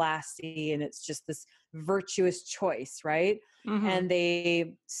so classy and it's just this virtuous choice, right? Mm-hmm. And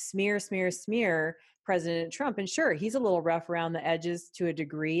they smear President Trump. And sure, he's a little rough around the edges to a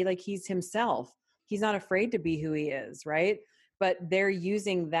degree, like he's himself. He's not afraid to be who he is, right? But they're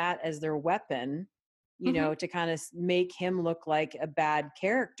using that as their weapon, Mm-hmm. to kind of make him look like a bad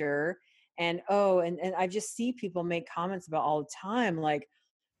character. And I just see people make comments about all the time, like,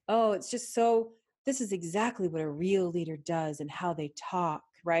 oh, it's just so, this is exactly what a real leader does and how they talk,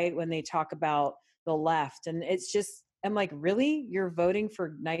 right? When they talk about the left. And it's just, I'm like, really? You're voting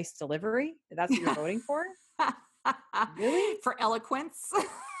for nice delivery? That's what you're voting for? Really? For eloquence.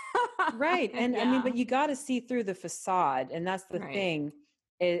 Right. And I mean, Yeah. but you got to see through the facade. And that's the Right. thing.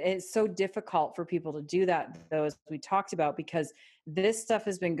 It's so difficult for people to do that, though, as we talked about, because this stuff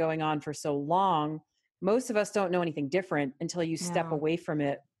has been going on for so long. Most of us don't know anything different until you step No. away from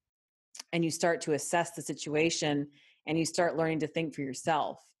it and you start to assess the situation and you start learning to think for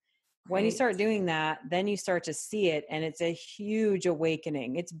yourself. When you Right. start doing that, then you start to see it, and it's a huge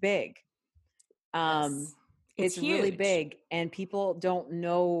awakening. It's big. Um, Yes. It's it's really huge. big, and people don't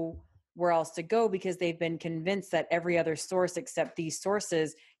know where else to go because they've been convinced that every other source except these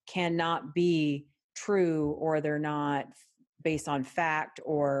sources cannot be true, or they're not based on fact,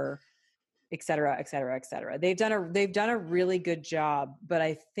 or et cetera, et cetera, et cetera. They've done a really good job, but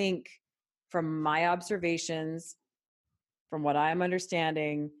I think from my observations, from what I'm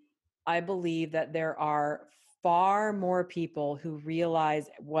understanding, I believe that there are far more people who realize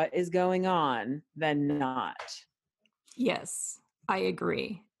what is going on than not. Yes. I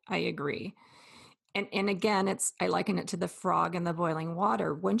agree. I agree. And again, it's I liken it to the frog in the boiling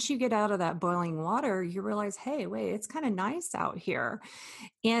water. Once you get out of that boiling water, you realize, hey, wait, it's kind of nice out here.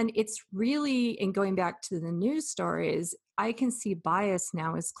 And it's really, and going back to the news stories, I can see bias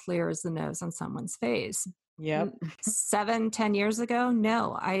now as clear as the nose on someone's face. Yep. 7, 10 years ago,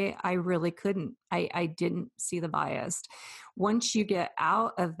 no, I really couldn't. I didn't see the bias. Once you get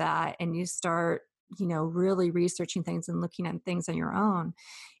out of that and you start, really researching things and looking at things on your own,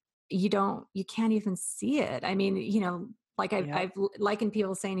 you can't even see it. I mean, like Yep. I've likened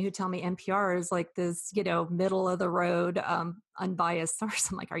people saying who tell me NPR is like this, middle of the road, unbiased source.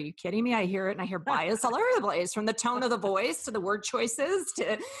 I'm like, are you kidding me? I hear it and I hear bias all over the place, from the tone of the voice to the word choices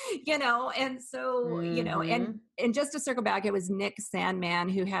to, and so, Mm-hmm. and just to circle back, it was Nick Sandman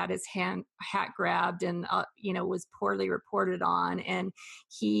who had his hat grabbed and, was poorly reported on. And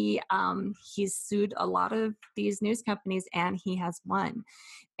he's sued a lot of these news companies and he has won.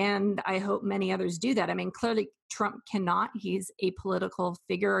 And I hope many others do that. I mean, clearly Trump cannot. He's a political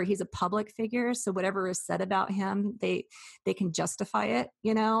figure, or he's a public figure. So whatever is said about him, they can justify it,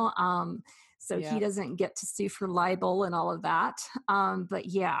 so he Yep. doesn't get to sue for libel and all of that. But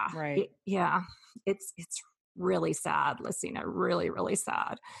yeah, Right. it's really sad, Lucina, really, really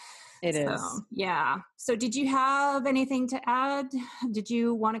sad. It is. So yeah. So did you have anything to add? Did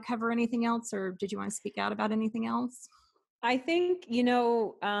you want to cover anything else, or did you want to speak out about anything else? I think,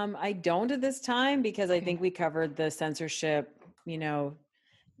 I don't at this time because I Okay. think we covered the censorship,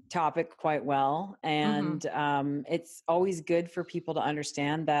 topic quite well. Mm-hmm. And it's always good for people to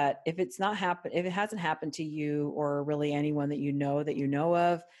understand that if it hasn't happened to you or really anyone that you know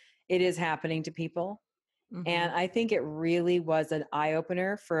of, it is happening to people. Mm-hmm. And I think it really was an eye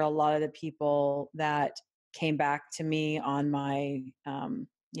opener for a lot of the people that came back to me on my,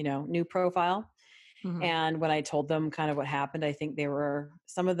 new profile. Mm-hmm. And when I told them kind of what happened, I think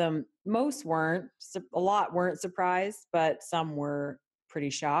some of them, most weren't, a lot weren't surprised, but some were pretty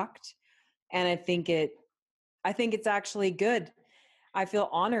shocked. And I think it's actually good. I feel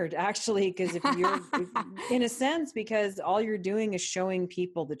honored actually, because in a sense, because all you're doing is showing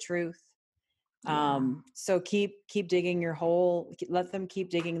people the truth. Yeah. So keep digging your hole. Let them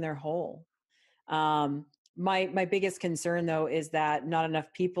keep digging their hole. My biggest concern though is that not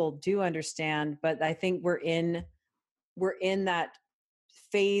enough people do understand. But I think we're in that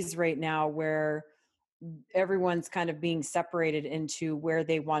phase right now where everyone's kind of being separated into where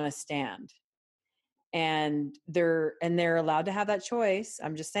they want to stand. and they're allowed to have that choice.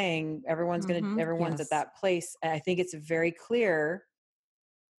 I'm just saying everyone's at Yes. that place. And I think it's very clear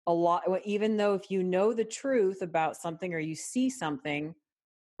a lot, even though if you know the truth about something or you see something,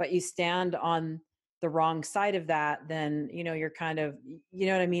 but you stand on the wrong side of that, then, you're kind of, you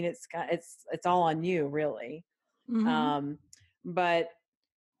know what I mean? It's all on you, really. Hmm. Um, but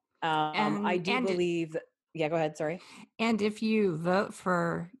I And do believe that, yeah, go ahead. Sorry. and if you vote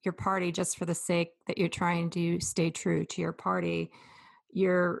for your party just for the sake that you're trying to stay true to your party,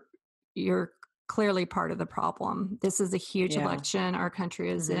 you're you're clearly part of the problem. This is a huge Yeah. election. Our country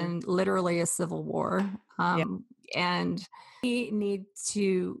is Hmm. in literally a civil war. Yeah. And we need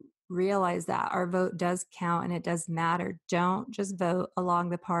to realize that our vote does count and it does matter. Don't just vote along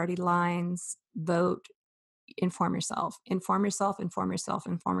the party lines. Vote, inform yourself, inform yourself, inform yourself,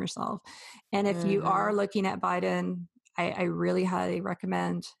 inform yourself. And if you are Hmm. looking at Biden, I really highly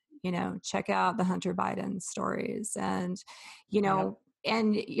recommend, check out the Hunter Biden stories. And, Yep.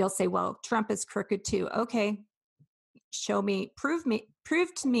 and you'll say, well, Trump is crooked too. Okay,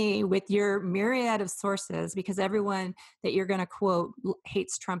 prove to me with your myriad of sources, because everyone that you're going to quote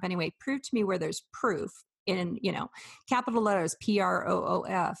hates Trump anyway. Prove to me where there's proof in, capital letters,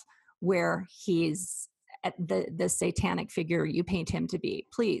 PROOF, where he's at the satanic figure you paint him to be.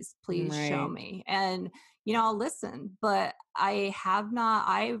 Please show Right. me. And, I'll listen. But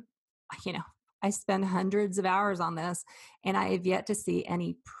you know, I spend hundreds of hours on this, and I have yet to see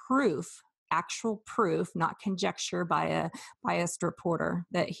any proof, actual proof, not conjecture by a biased reporter,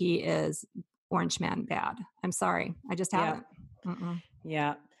 that he is orange man bad. I'm sorry, I just Yeah. haven't. Mm-mm.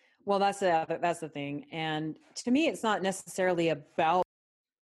 Yeah. Well, that's the thing. And to me, it's not necessarily about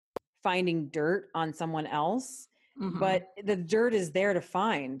finding dirt on someone else, Mm-hmm. but the dirt is there to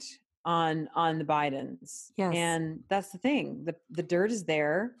find on the Bidens. Yes, And that's the thing. The dirt is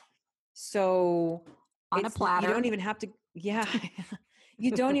there. So on a you don't platter. even have to, yeah.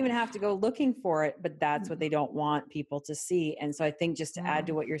 You don't even have to go looking for it, but that's what they don't want people to see. And so I think, just to add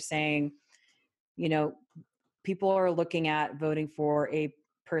to Mm. what you're saying, you know, people are looking at voting for a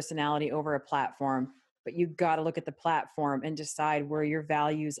personality over a platform, but you got to look at the platform and decide where your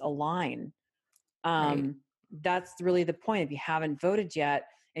values align. Right. um, that's really the point. If you haven't voted yet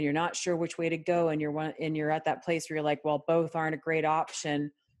and you're not sure which way to go, and you're at that place where you're like, well, both aren't a great option,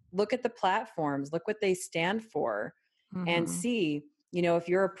 look at the platforms, look what they stand for, and Mm-hmm. see, if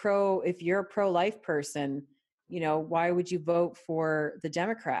you're a pro-life person, why would you vote for the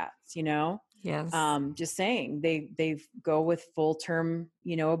Democrats? Yes. Just saying, they go with full term,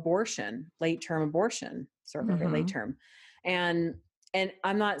 late term abortion, sorry, late Mm-hmm. term. And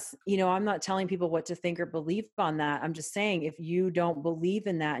I'm not telling people what to think or believe on that. I'm just saying, if you don't believe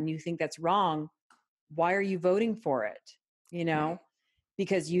in that and you think that's wrong, why are you voting for it? Right.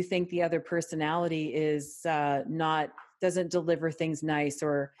 Because you think the other personality is not doesn't deliver things nice,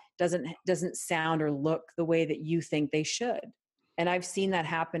 or doesn't sound or look the way that you think they should. And I've seen that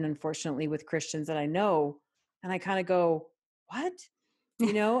happen, unfortunately, with Christians that I know. And I kind of go, what?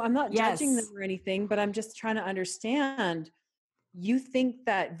 I'm not judging them Yes. or anything, but I'm just trying to understand. You think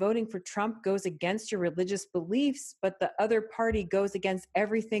that voting for Trump goes against your religious beliefs, but the other party goes against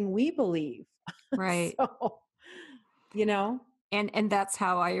everything we believe. Right. So, you know, And that's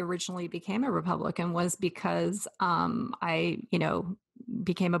how I originally became a Republican, was because I,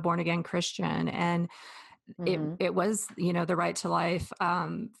 became a born again Christian. And hmm it was, the right to life,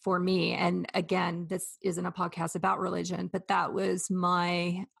 for me. And again, this isn't a podcast about religion, but that was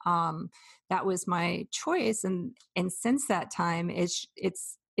my choice. And since that time,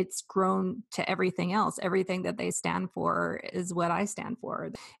 it's grown to everything else. Everything that they stand for is what I stand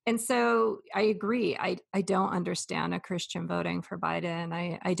for. And so I agree. I don't understand a Christian voting for Biden.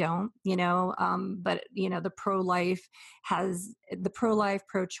 I don't, but the pro-life,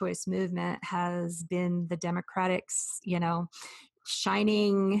 pro-choice movement has been the Democrats,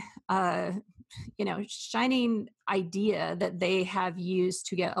 shining, shining idea that they have used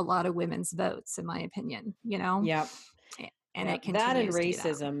to get a lot of women's votes, in my opinion, yeah, and yeah, it that and continues to do that.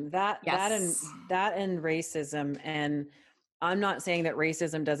 racism, Yes. that and racism. And I'm not saying that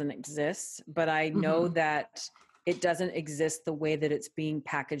racism doesn't exist, but I know Hmm. that it doesn't exist the way that it's being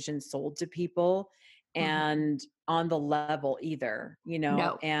packaged and sold to people, Hmm. and on the level either,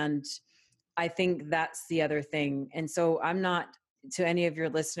 No. and I think that's the other thing. And so I'm not, to any of your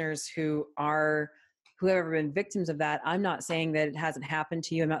listeners who have ever been victims of that, I'm not saying that it hasn't happened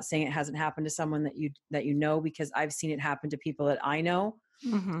to you. I'm not saying it hasn't happened to someone that you know, because I've seen it happen to people that I know.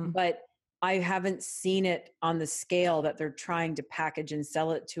 Hmm. But I haven't seen it on the scale that they're trying to package and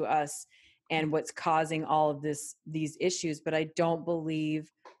sell it to us, and what's causing all of these issues. But I don't believe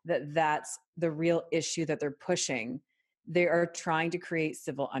that that's the real issue that they're pushing. They are trying to create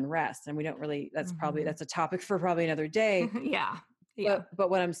civil unrest. And we don't really, Mhm. that's a topic for probably another day. Yeah. Yeah. But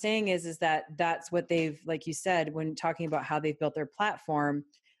what I'm saying is that that's what they've, like you said, when talking about how they've built their platform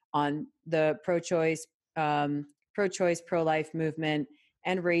on the pro-choice, pro-life movement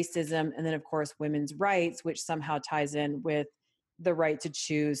and racism. And then of course, women's rights, which somehow ties in with the right to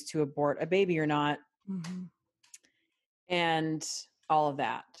choose to abort a baby or not, Mhm. and all of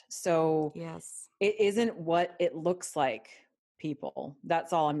that. So Yes. it isn't what it looks like, people.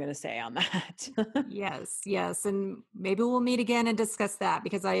 That's all I'm going to say on that. Yes, yes. And maybe we'll meet again and discuss that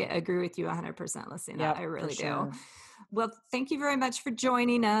because I agree with you 100%, Lucina. I Yep, for really do. sure. Well, thank you very much for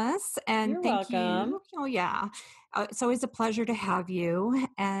joining us. And You're thank you. welcome. Oh, yeah. It's always a pleasure to have you.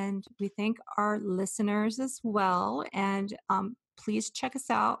 And we thank our listeners as well. And please check us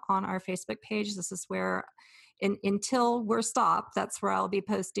out on our Facebook page. This is where, until we're stopped, that's where I'll be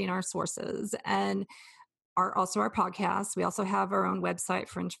posting our sources. And our podcast. We also have our own website,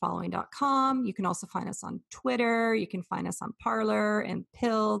 fringefollowing.com. You can also find us on Twitter. You can find us on Parler and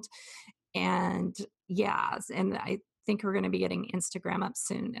Pilled. And yes, and I think we're going to be getting Instagram up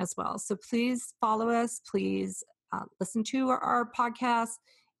soon as well. So please follow us. Please listen to our podcast.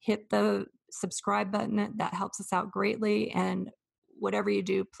 Hit the subscribe button. That helps us out greatly. And whatever you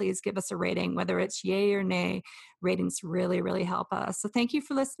do, please give us a rating, whether it's yay or nay. Ratings really, really help us. So thank you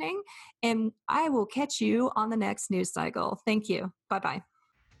for listening. And I will catch you on the next news cycle. Thank you. Bye bye.